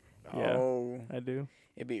every day? Yeah. Oh. I do.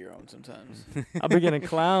 It be your own sometimes. I'll be getting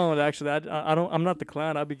clowned. Actually, I don't. I'm not the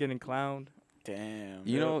clown. I'll be getting clowned. Damn.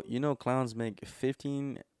 You know, clowns make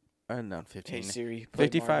not 15. Hey Siri, play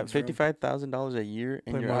Marvin's Room. $55,000 a year,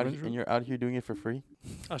 and Play Marvin's Room? you're out here doing it for free.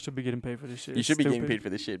 I should be getting paid for this shit. You should be getting Stupid. paid for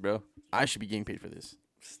this shit, bro. I should be getting paid for this.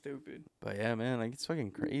 Stupid. But yeah, man, like it's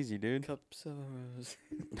fucking crazy, dude. Cups of rose.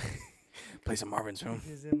 Play some Marvin's Room.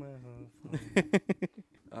 He's in my home.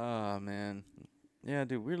 Oh man, yeah,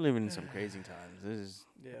 dude, we're living in some crazy times. This is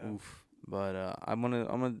Yeah. oof. But I'm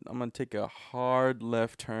gonna take a hard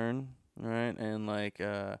left turn, right? And like,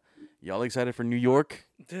 y'all excited for New York?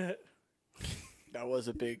 That was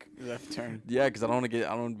a big left turn. Yeah, cause I don't want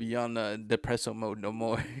to be on depresso mode no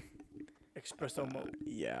more. Espresso mode.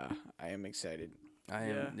 Yeah, I am excited. I am,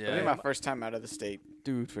 Yeah. It'll be yeah, my first time out of the state.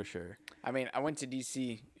 dude, for sure. I mean, I went to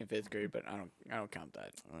DC in 5th grade, but I don't count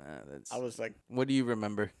that. That's. I was like, What do you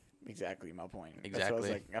remember? exactly my point. That's Exactly. what I was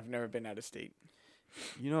like, I've never been out of state.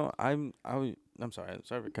 You know, I'm sorry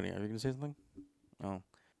for cutting. Are you gonna say something? Oh,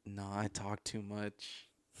 no, I talk too much.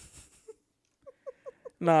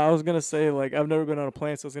 Nah, I was gonna say like I've never been on a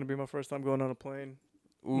plane, so it's gonna be my first time going on a plane.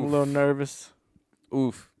 I'm a Oof. little nervous.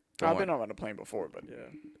 Oof. I've been on a plane before, but Yeah.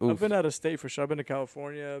 Oof. I've been out of state for sure. I've been to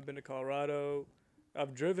California. I've been to Colorado.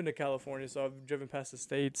 I've driven to California, so I've driven past the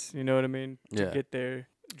states. You know what I mean? Yeah. To get there,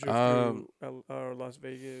 drive through Las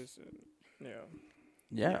Vegas. And, yeah.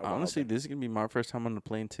 Yeah, Yeah, well, honestly, this is gonna be my first time on the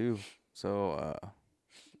plane too. So,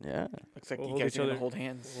 yeah. looks like We'll you hold guys each are gonna other- hold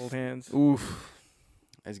hands. Hold hands. Oof.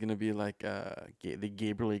 It's gonna be like the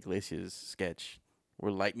Gabriel Iglesias sketch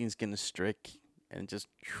where lightning's gonna strike and just,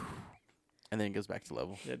 and then it goes back to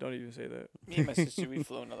level. Yeah, don't even say that. Me and my sister, we've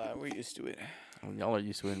flown a lot. We're used to it. Well, y'all are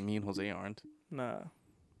used to it. Me and Jose aren't. Nah.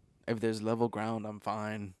 If there's level ground, I'm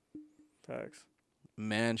fine. Facts.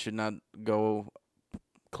 Man should not go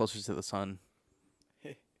closer to the sun.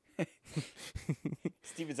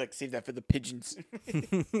 Steven's like, save that for the pigeons.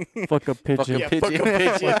 Fuck a pigeon. Yeah, pigeon. fuck a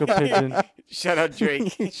pigeon. Fuck a pigeon. Shout out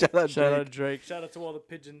Drake. Shout out, Shout Drake. out Drake. Shout out to all the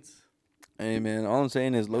pigeons. Hey man, all I'm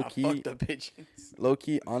saying is low Nah, key, fuck the pigeons. low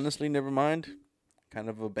key. Honestly, never mind. Kind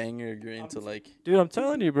of a banger. If you're into like, Dude, I'm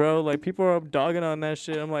telling you, bro. Like people are dogging on that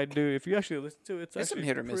shit. I'm like, dude, if you actually listen to it, it's There's some actually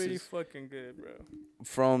hit or pretty misses. fucking good, bro.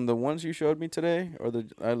 from the ones you showed me today or the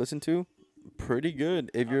I listened to, pretty good.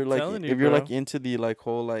 If you're I'm like, telling you, if you're bro. like into the like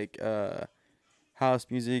whole like house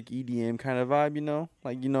music, EDM kind of vibe, you know,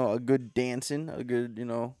 like a good dancing, a good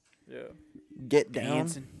Yeah. get down.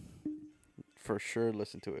 Dancing. For sure,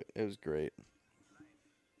 listen to it. It was great.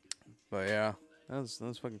 But yeah, that was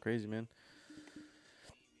fucking crazy, man.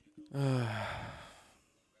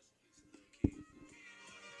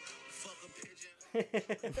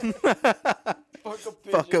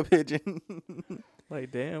 Fuck a pigeon.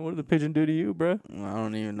 Like, damn, what did the pigeon do to you, bro? I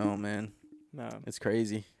don't even know, man. Nah. It's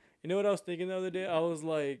crazy. You know what I was thinking the other day? I was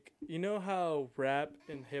like, you know how rap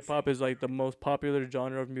and hip hop is like the most popular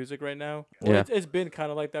genre of music right now? Well, Yeah. it's been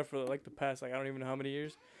kind of like that for like the past, like, I don't even know how many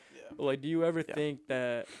years. Yeah. But like, do you ever Yeah. think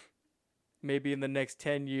that maybe in the next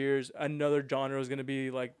 10 years, another genre is going to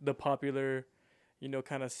be like the popular,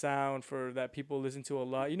 kind of sound for that people listen to a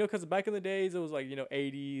lot? Because back in the days, it was like,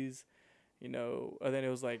 80s, and then it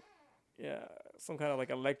was like, yeah, some kind of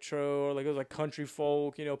like electro or like it was like country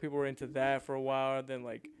folk, people were into that for a while. And then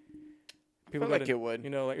like, people feel got like in- it would.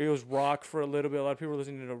 like it was rock for a little bit. A lot of people were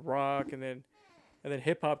listening to rock, and then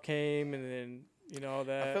hip hop came, and then all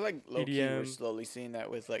that. I feel like low key we're EDM. slowly seeing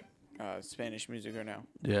that with like Spanish music right now.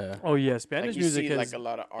 Yeah. Oh yeah, Spanish Like you music see is like a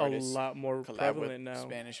lot of a artists lot more collab prevalent with now.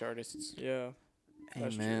 Spanish artists. Yeah, Hey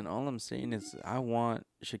That's man, all I'm saying is I want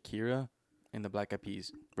Shakira and the Black Eyed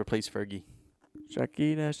Peas replace Fergie.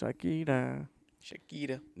 Shakira.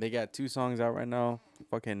 Shakira. They got 2 songs out right now.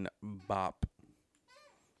 Fucking bop.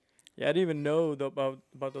 Yeah, I didn't even know about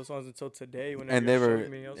those songs until today. Whenever And you they showed were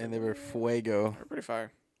me, I was and like, they were fuego. They're pretty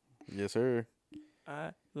fire. Yes, sir.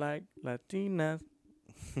 I like Latinas.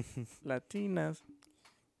 Latinas.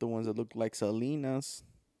 The ones that look like Selena's.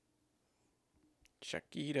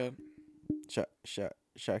 Shakira.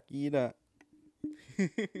 Shakira.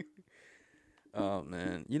 Oh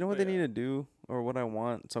man, you know what Oh, they yeah. need to do, or what I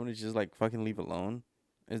want somebody to just like fucking leave alone,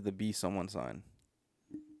 is the be someone sign.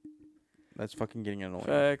 That's fucking getting annoying.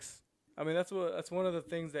 Facts. I mean, that's one of the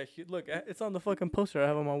things that look. It's on the fucking poster I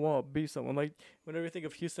have on my wall. Be someone like whenever you think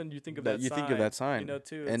of Houston, you think of that. You think of that sign,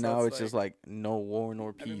 too. and so now it's just like no war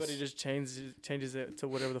nor peace. everybody just changes it to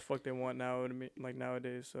whatever the fuck they want now. Like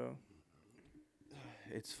nowadays, so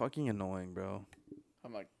It's fucking annoying, bro.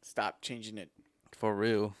 I'm like, stop changing it. For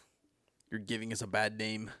real. You're giving us a bad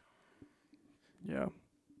name. yeah.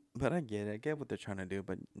 But I get what they're trying to do,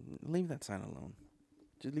 but leave that sign alone.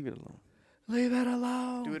 Just leave it alone. Leave it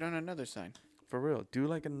alone. Do it on another sign. For real. Do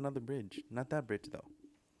like another bridge. Not that bridge though.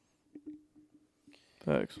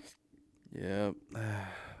 Facts. Yep.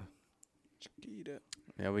 Chiquita.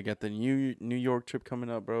 Yeah, we got the New York trip coming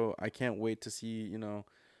up, bro. I can't wait to see,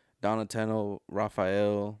 Donatello,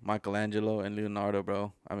 Raphael, Michelangelo, and Leonardo,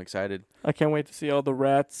 bro. I'm excited. I can't wait to see all the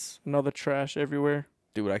rats and all the trash everywhere.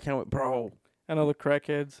 Dude, I can't wait. Bro, And all the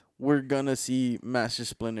crackheads. we're gonna see Master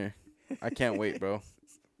Splinter. I can't wait, bro.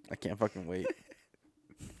 I can't fucking wait.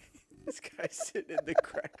 This guy's sitting in the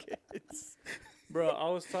crackheads. Bro, I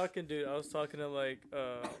was talking to like,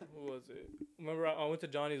 who was it? Remember I went to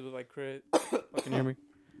Johnny's with like Chris. Can you hear me?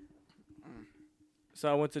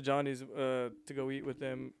 So I went to Johnny's to go eat with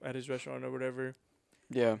them at his restaurant or whatever.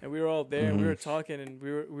 Yeah. And we were all there and we Mhm. were talking and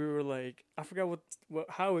we were like, I forgot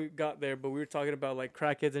how we got there, but we were talking about like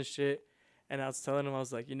crackheads and shit. And I was telling him, I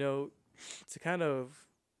was like, to kind of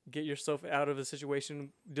get yourself out of a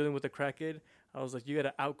situation dealing with a crackhead, I was like, you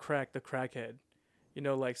gotta out-crack the crackhead.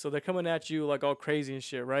 So they're coming at you like all crazy and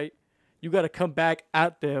shit, right? You gotta come back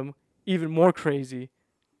at them even more crazy,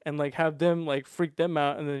 and like have them like freak them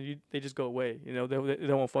out, and then they just go away. They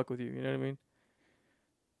won't fuck with you. You know what I mean?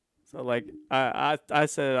 So like I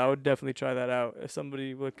said I would definitely try that out. If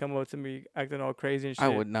somebody would come up to me acting all crazy and shit, I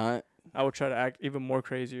would not. I would try to act even more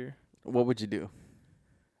crazier. What would you do?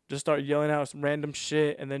 Just start yelling out some random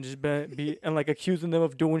shit, and then just be and like accusing them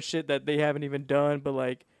of doing shit that they haven't even done, but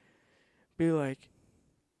like be like,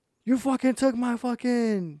 you fucking took my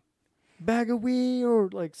fucking bag of weed, or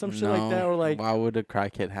like some shit like that, or like, why would a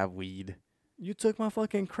crackhead have weed? you took my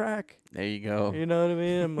fucking crack. There you go. You know what I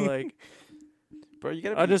mean? I'm like, Bro, you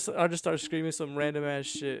gotta I just start screaming some random ass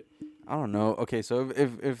shit. I don't know. Okay, so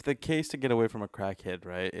if the case to get away from a crackhead,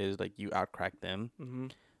 right, is like you out-crack them, Mm-hmm.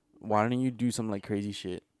 why don't you do some like crazy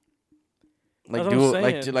shit? Like That's what I'm do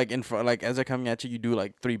like saying. like in front, like as they're coming at you, you do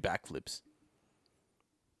like 3 backflips.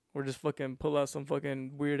 Or just fucking pull out some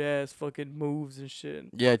fucking weird ass fucking moves and shit.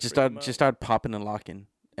 Yeah, Freak 'em out. just start popping and locking,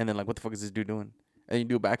 and then like, what the fuck is this dude doing? And you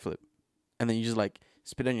do a backflip, and then you just like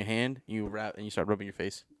spit on your hand, and you wrap, and you start rubbing your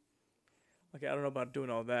face. Okay, I don't know about doing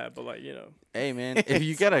all that, but like, Hey man, if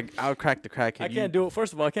you gotta out-crack the crackhead, I can't do it.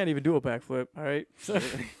 First of all, I can't even do a backflip. All right,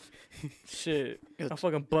 shit, I'll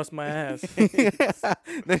fucking bust my ass.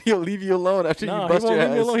 Then he'll leave you alone after Nah, you he bust won't your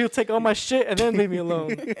leave me ass. alone. He'll take all my shit and then leave me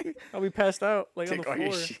alone. I'll be passed out like Take all on the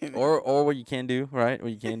your floor. shit. Or what you can do, right?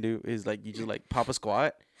 What you can do is like you just like pop a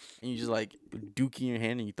squat, and you just like dookie in your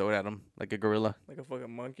hand and you throw it at him like a gorilla. Like a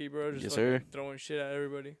fucking monkey, bro. Just Yes, fucking sir. throwing shit at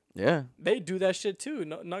everybody. Yeah. They do that shit too.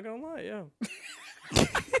 No, not gonna lie, yeah.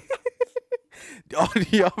 Oh,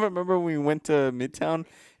 do y'all remember when we went to Midtown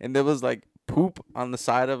and there was like poop on the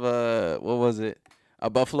side of a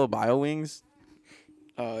Buffalo Bio Wings?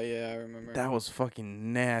 Oh yeah, I remember. That was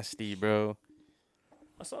fucking nasty, bro.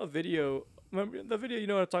 I saw a video. Remember the video? You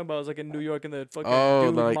know what I'm talking about? It was like in New York and the fucking Oh,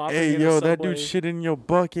 dude like, mopping hey, in yo, the that subway. dude shit in your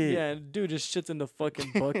bucket. Yeah, and dude just shits in the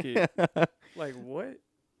fucking bucket. Like what?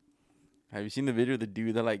 Have you seen the video of the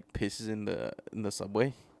dude that like pisses in the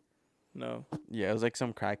subway? No. Yeah, it was like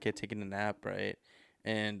some crackhead taking a nap, right?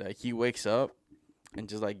 And he wakes up and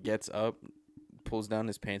just like gets up, pulls down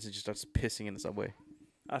his pants, and just starts pissing in the subway.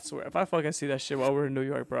 I swear, if I fucking see that shit while we're in New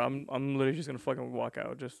York, bro, I'm literally just gonna fucking walk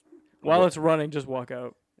out. Just while it's running, just walk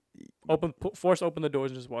out. Force open the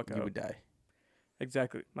doors and just walk You out. would die.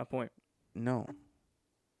 Exactly, my point. No,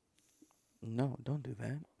 don't do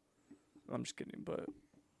that. I'm just kidding, but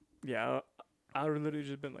yeah, I would literally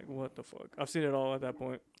just been like, what the fuck? I've seen it all at that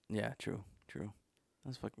point. Yeah, true.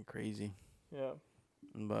 That's fucking crazy. Yeah.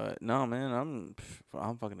 But no, man, I'm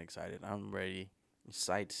fucking excited. I'm ready.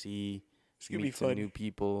 Sightsee, gonna be meet some fun. new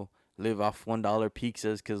people, live off $1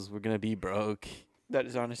 pizzas because we're gonna be broke. That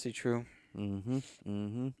is honestly true.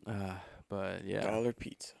 But yeah. Dollar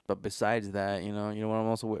pizza. But besides that, you know what I'm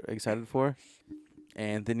also excited for?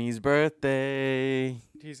 Anthony's birthday.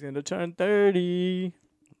 He's gonna turn 30.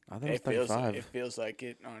 I thought it was 35. It feels like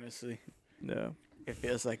it, honestly. No. It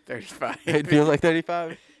feels like 35. It feels like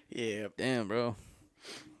 35? Yeah, Damn, bro.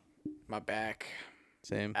 my back.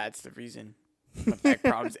 Same. That's the reason. My back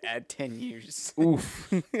problems add 10 years.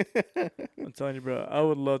 Oof. I'm telling you, bro, I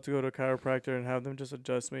would love to go to a chiropractor and have them just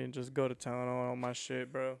adjust me and just go to town on all my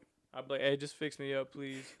shit, bro. I'd be like, hey, just fix me up,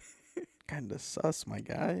 please. Kinda sus, my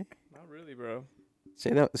guy. Not really, bro.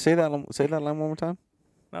 Say that line one more time.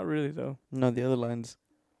 Not really, though. No, the other lines.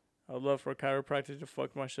 I'd love for a chiropractor to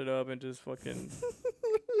fuck my shit up and just fucking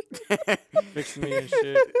fix me and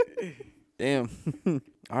shit. Damn.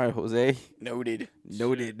 All right, Jose. Noted.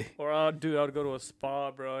 Noted. Or I'd go to a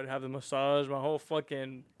spa, bro. I'd have the massage, my whole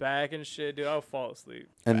fucking back and shit, dude. I'll fall asleep.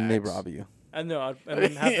 And then they Facts. rob you. And then have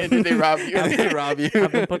And then they rob you. And they rob you.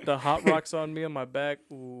 have them put the hot rocks on me on my back.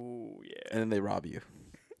 Ooh, yeah. and then they rob you.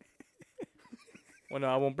 Well, no,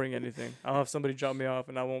 I won't bring anything. I'll have somebody drop me off,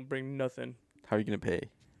 and I won't bring nothing. How are you gonna pay?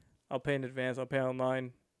 I'll pay in advance. I'll pay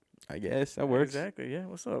online. I guess that works. Exactly. Yeah.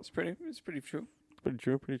 What's up? It's pretty true. Pretty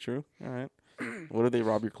true. Pretty true. All right. What if they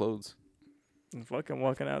rob your clothes? I'm fucking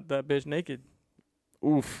walking out that bitch naked,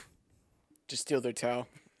 Oof. Just steal their towel.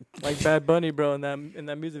 like Bad Bunny, bro, in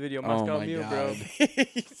that music video, Oh Moscow my Mule, God. bro.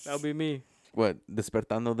 That'll be me. What?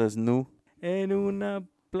 Despertando desnudo. En una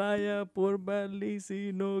playa por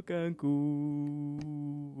Balicino,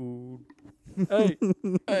 Cancún. Hey,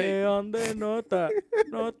 que donde nota,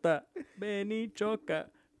 ven y choca,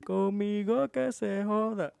 conmigo que se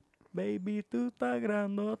joda. Baby, tú estás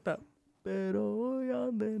grandota, pero hoy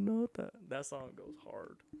donde nota. That song goes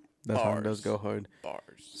hard. That song does Bars. go hard.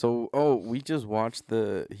 Bars. So, we just watched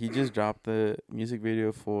he just dropped the music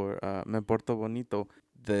video for Me Porto Bonito.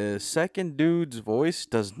 The second dude's voice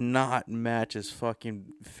does not match his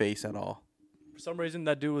fucking face at all. For some reason,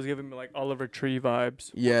 that dude was giving me like Oliver Tree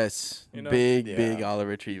vibes. Yes. You know? Big Yeah.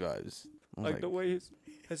 Oliver Tree vibes. I was Like the way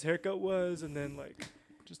his haircut was, and then like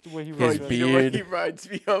just the way he His was. beard. You know what he reminds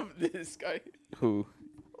me of? This guy. who?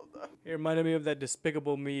 He reminded me of that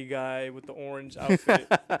Despicable Me guy with the orange outfit.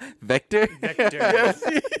 Vector? Vector. Yes.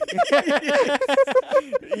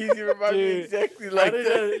 He reminds me Dude, exactly like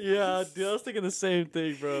that. Yeah, dude, I was thinking the same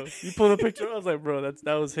thing, bro. You pulled a picture, I was like, bro,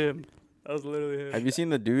 that was him. That was literally him. Have you seen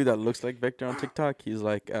the dude that looks like Vector on TikTok? He's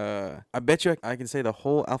like, I bet you I can say the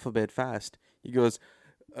whole alphabet fast. He goes,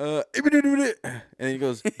 and then he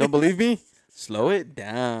goes, don't believe me? Slow it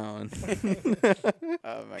down.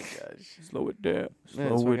 Oh my gosh. Slow it down.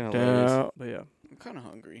 Man, it's Slow it fucking hilarious. down. But yeah, I'm kind of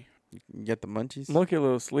hungry. You get the munchies? I'm looking a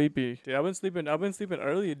little sleepy. Dude, I've been sleeping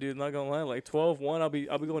early, dude. Not gonna lie, like 12:1, I'll be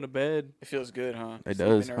going to bed. It feels good, huh? It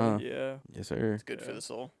Sleeping does, early. huh? Yeah, Yes, sir. It's good for Yeah. the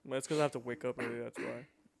soul. but it's 'cause I have to wake up early. That's why.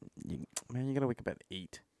 Man, you gotta wake up at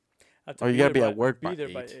 8. I have to Oh, you gotta there be at work be by there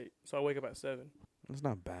by 8. 8. So I wake up at 7. That's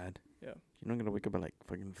not bad. Yeah. You're not gonna wake up at like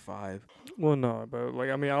fucking 5. Well, no, but like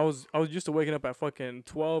I mean, I was used to waking up at fucking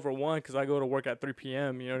 12 or 1 because I go to work at 3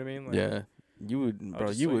 p.m. You know what I mean? Like, Yeah. You would, was bro.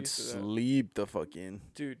 just You so would used to that. sleep the fucking.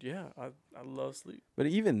 dude. Yeah, I love sleep. But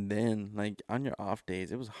even then, like on your off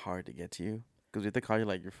days, it was hard to get to you because we have to call you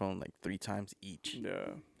like your phone like 3 times each,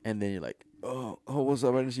 Yeah. and then you're like, oh, what's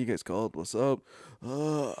up? I didn't see you guys called. What's up?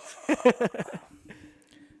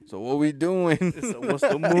 So what we doing? So what's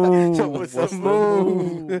the move? So what's the the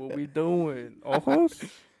move? What we doing? Ojos?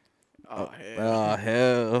 Oh, hell. Oh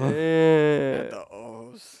hell! Yeah. The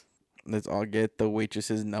O's. Let's all get the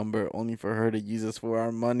waitress's number only for her to use us for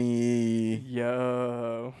our money.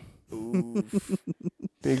 Yo. Oof.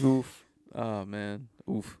 Big oof. Oh man,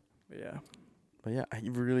 oof. Yeah. But yeah,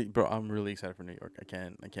 I'm really excited for New York. I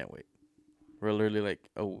can't wait. We're literally like,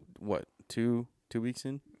 what, 2 weeks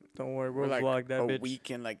in? Don't worry, We're we'll like vlog that a bitch. week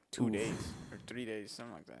and like 2 Oof. days or 3 days,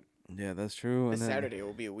 something like that. Yeah, that's true. This and then- Saturday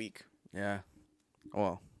will be a week. Yeah.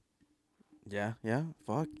 Well. Yeah.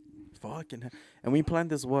 Fucking. And we planned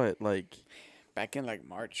this like. Back in like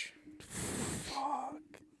March.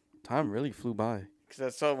 Fuck. Time really flew by. Because I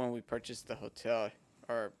saw when we purchased the hotel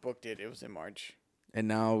or booked it, it was in March. And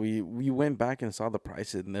now we went back and saw the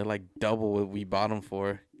prices, and they're like double what we bought them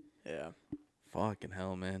for. Yeah. Fucking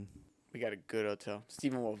hell, man. We got a good hotel.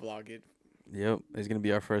 Steven will vlog it. Yep. It's gonna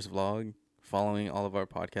be our first vlog, following all of our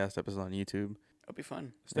podcast episodes on YouTube. It'll be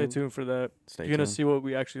fun. Stay tuned for that. Stay You're gonna tuned. see what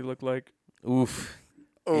we actually look like. Oof.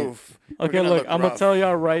 Oof. We're Okay, gonna look, look I'm gonna rough. tell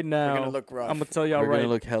y'all right We're now. going to look rough. I'm gonna tell y'all We're right. gonna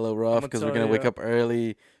look hella rough I'ma because we're tell gonna wake ya. up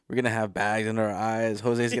early. We're gonna have bags under our eyes.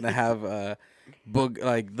 Jose's gonna have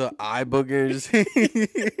like the eye boogers.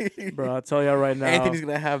 Bro, I'll tell y'all right now. Anthony's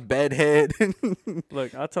gonna have bedhead.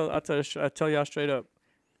 Look, I tell y'all straight up.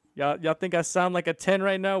 Y'all think I sound like a 10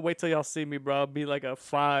 right now? Wait till y'all see me, bro. I'll be like a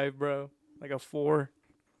 5, bro. Like a 4.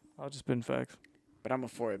 I'll just spin facts. But I'm a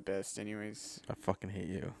 4 at best, anyways. I fucking hate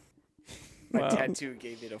you. My Wow. tattoo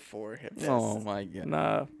gave it a 4 at best. Oh my god.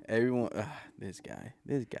 Nah. Everyone, this guy.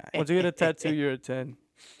 Once you get a tattoo, you're a 10.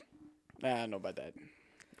 Nah, I don't know about that.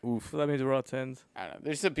 Oof. So that means we're all 10s. I don't know.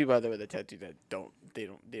 There's some people out there with a tattoo that don't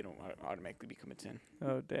automatically become a 10.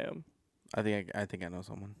 Oh, damn. I think I know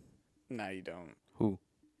someone. Nah, you don't. Who?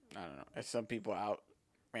 I don't know. There's some people out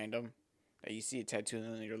random that you see a tattoo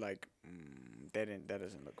and then you're like, that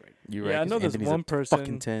doesn't look right. You Yeah, right? I know 'cause there's Anthony's one a person-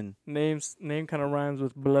 Fucking 10. Name kind of rhymes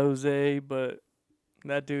with Blose, but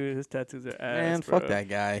that dude, his tattoos are ass. Man, bro. fuck that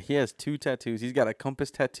guy. He has 2 tattoos. He's got a compass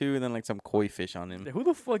tattoo and then like some koi fish on him. Who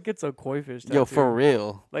the fuck gets a koi fish tattoo? Yo, for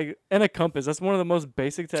real. Like, and a compass. That's one of the most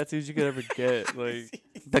basic tattoos you could ever get. Like,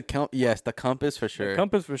 The compass for sure. a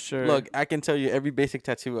compass for sure. Look, I can tell you every basic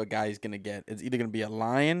tattoo a guy is gonna get. It's either gonna be a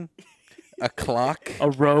lion, a clock, A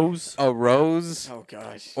rose. a rose, Oh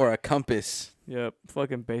gosh. or a compass. Yep.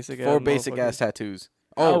 Fucking basic. 4 basic ass motherfuckers. tattoos.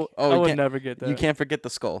 I Oh, I you would can't. never get that. You can't forget the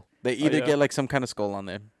skull. They either yeah. get like some kind of skull on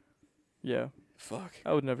there. Yeah. Fuck.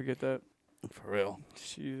 I would never get that. For real.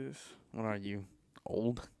 Jesus. What are you?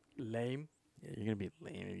 Old? Lame. Yeah, you're gonna be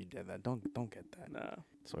lame if you did that. Don't get that. Nah.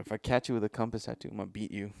 So if I catch you with a compass tattoo, I'm gonna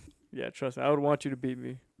beat you. Yeah, trust me. I would want you to beat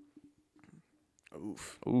me.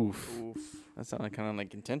 Oof. Oof. Oof. That sounded kind of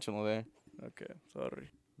like intentional there. Okay. Sorry.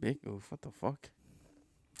 Big oof. What the fuck?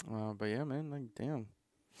 But yeah, man. Like, damn.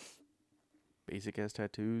 Basic ass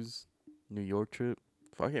tattoos. New York trip.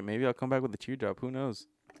 Fuck it. Maybe I'll come back with a teardrop. Who knows?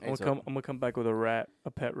 I'm gonna come back with a rat,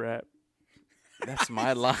 a pet rat. That's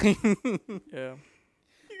my line. Yeah.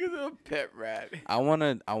 You got a pet rat. I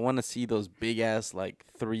wanna see those big ass like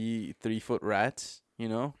 3-foot rats. You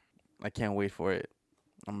know, I can't wait for it.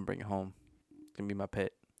 I'm gonna bring it home. It's gonna be my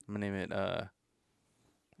pet. I'm gonna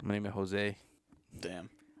name it Jose. Damn.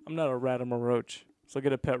 I'm not a rat. I'm a roach. So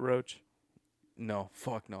get a pet roach. No,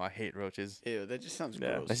 fuck no. I hate roaches. Ew, that just sounds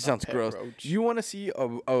Yeah. gross. That just sounds Pet gross. roach. Do you want to see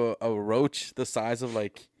a roach the size of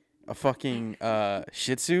like a fucking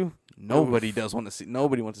Shih Tzu? Nobody Oof. does want to see.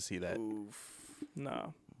 Nobody wants to see that. Oof.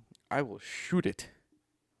 No. I will shoot it.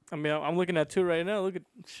 I mean, I'm looking at 2 right now. Look at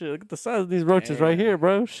the size of these roaches right Damn. here,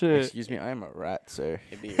 bro. Shit. Excuse me, I'm a rat, sir.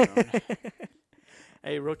 It'd be your own.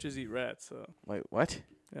 Hey, roaches eat rats, so Wait, what?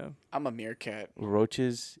 yeah. I'm a meerkat.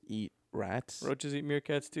 Roaches eat rats? Roaches eat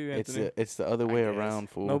meerkats too, Anthony. It's the other way guess. around,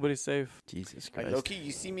 fool. Nobody's safe. Jesus Like Christ. Loki,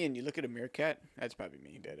 you see me and you look at a meerkat. That's probably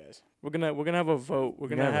me, dead ass. We're gonna have a vote. We're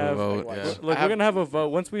gonna Never have vote, like, yeah. what- look. I We're have- gonna have a vote.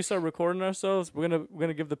 Once we start recording ourselves, we're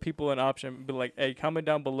gonna give the people an option. Be like, hey, comment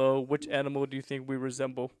down below which animal do you think we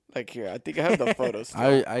resemble. Like here, I think I have the photos.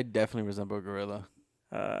 Still. I definitely resemble a gorilla.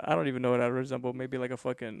 I don't even know what I resemble. Maybe like a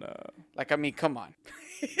fucking. Like I mean, come on.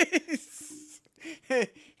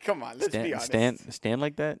 Come on, let's be honest. Stand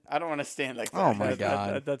like that? I don't want to stand like that. Oh my that-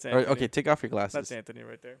 God. that's Or, Anthony. okay, take off your glasses. That's Anthony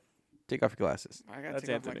right there. Take off your glasses. I gotta That's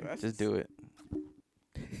take off my Anthony. glasses. Just do it.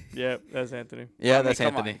 Yeah, that's Anthony. Yeah, I mean, that's come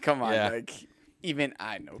Anthony. On, come on, Yeah. like even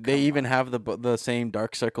I know. They come even on. have the same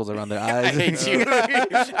dark circles around their I eyes. hate you.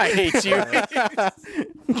 I hate you.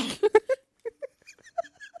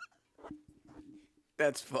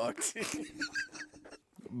 That's fucked.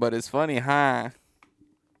 But it's funny, huh?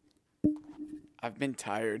 I've been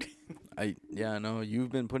tired. I know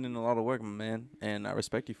you've been putting in a lot of work, my man, and I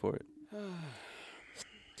respect you for it.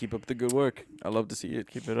 Keep up the good work. I love to see it.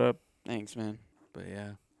 Keep it up. Thanks, man. But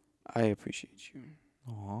yeah. I appreciate you.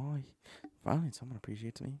 Oh, finally someone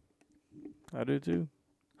appreciates me. I do too.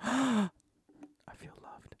 I feel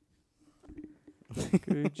loved.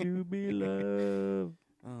 Could you be loved?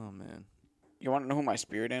 Oh man. You want to know who my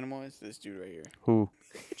spirit animal is? This dude right here. Who?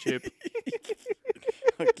 Chip.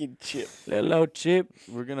 Fucking Chip. Hello, Chip.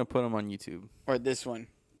 We're gonna put him on YouTube. Or this one.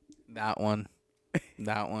 That one.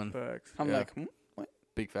 That one. Facts. I'm Yeah. like,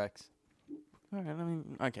 Big facts. All right. I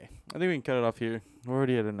mean, okay. I think we can cut it off here. We're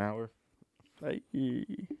already at an hour. Like,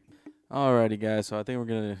 Alrighty, guys. So I think we're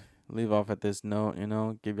gonna leave off at this note.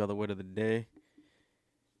 Give y'all the word of the day,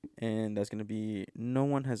 and that's gonna be: no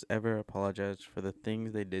one has ever apologized for the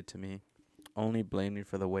things they did to me, only blamed me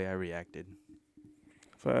for the way I reacted.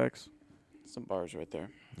 facts. some bars right there.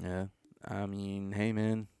 Yeah. I mean, hey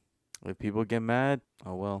man, if people get mad,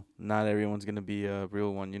 oh well. Not everyone's gonna be a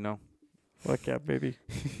real one, Fuck yeah, baby.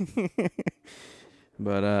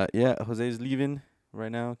 But yeah, Jose's leaving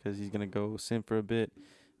right now because he's gonna go sim for a bit.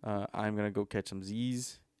 I'm gonna go catch some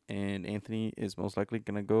Z's, and Anthony is most likely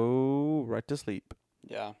gonna go right to sleep.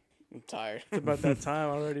 Yeah, I'm tired. It's about that time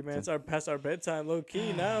already, man. It's past our bedtime, low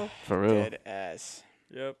key now. For real. Dead ass.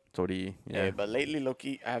 Yep. Sorry. Yeah. Yeah, but lately,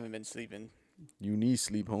 Loki, I haven't been sleeping. You need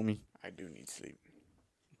sleep, homie. I do need sleep.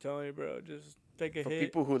 I'm telling you, bro. Just take a For hit.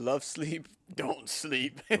 people who love sleep, don't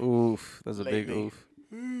sleep. Oof. That's a big Lately. oof.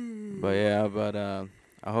 But yeah,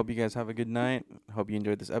 I hope you guys have a good night. I hope you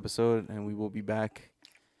enjoyed this episode, and we will be back.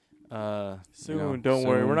 Soon, don't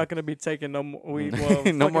worry. We're soon. not gonna be taking no more. No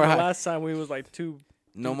No more more. hi- Last time we was like two.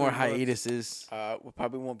 No 2-3 more months. hiatuses. We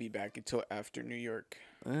probably won't be back until after New York.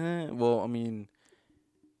 Well, I mean,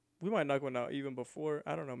 We might knock one out even before.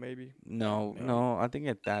 I don't know. Maybe. no. I think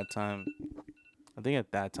at that time,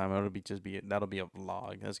 that'll be a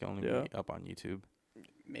vlog. That's gonna only Yeah. be up on YouTube.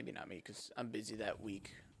 Maybe not me, because I'm busy that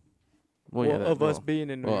week. Well, yeah, of us being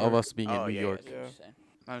in New well, York. of us being Oh, in New yeah, York. that's what you're saying.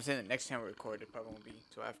 I'm saying the next time we record, it probably won't be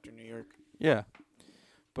till after New York. Yeah.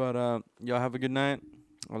 But y'all have a good night.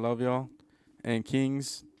 I love y'all. And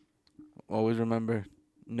Kings, always remember,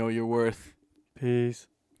 know your worth. Peace.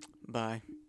 Bye.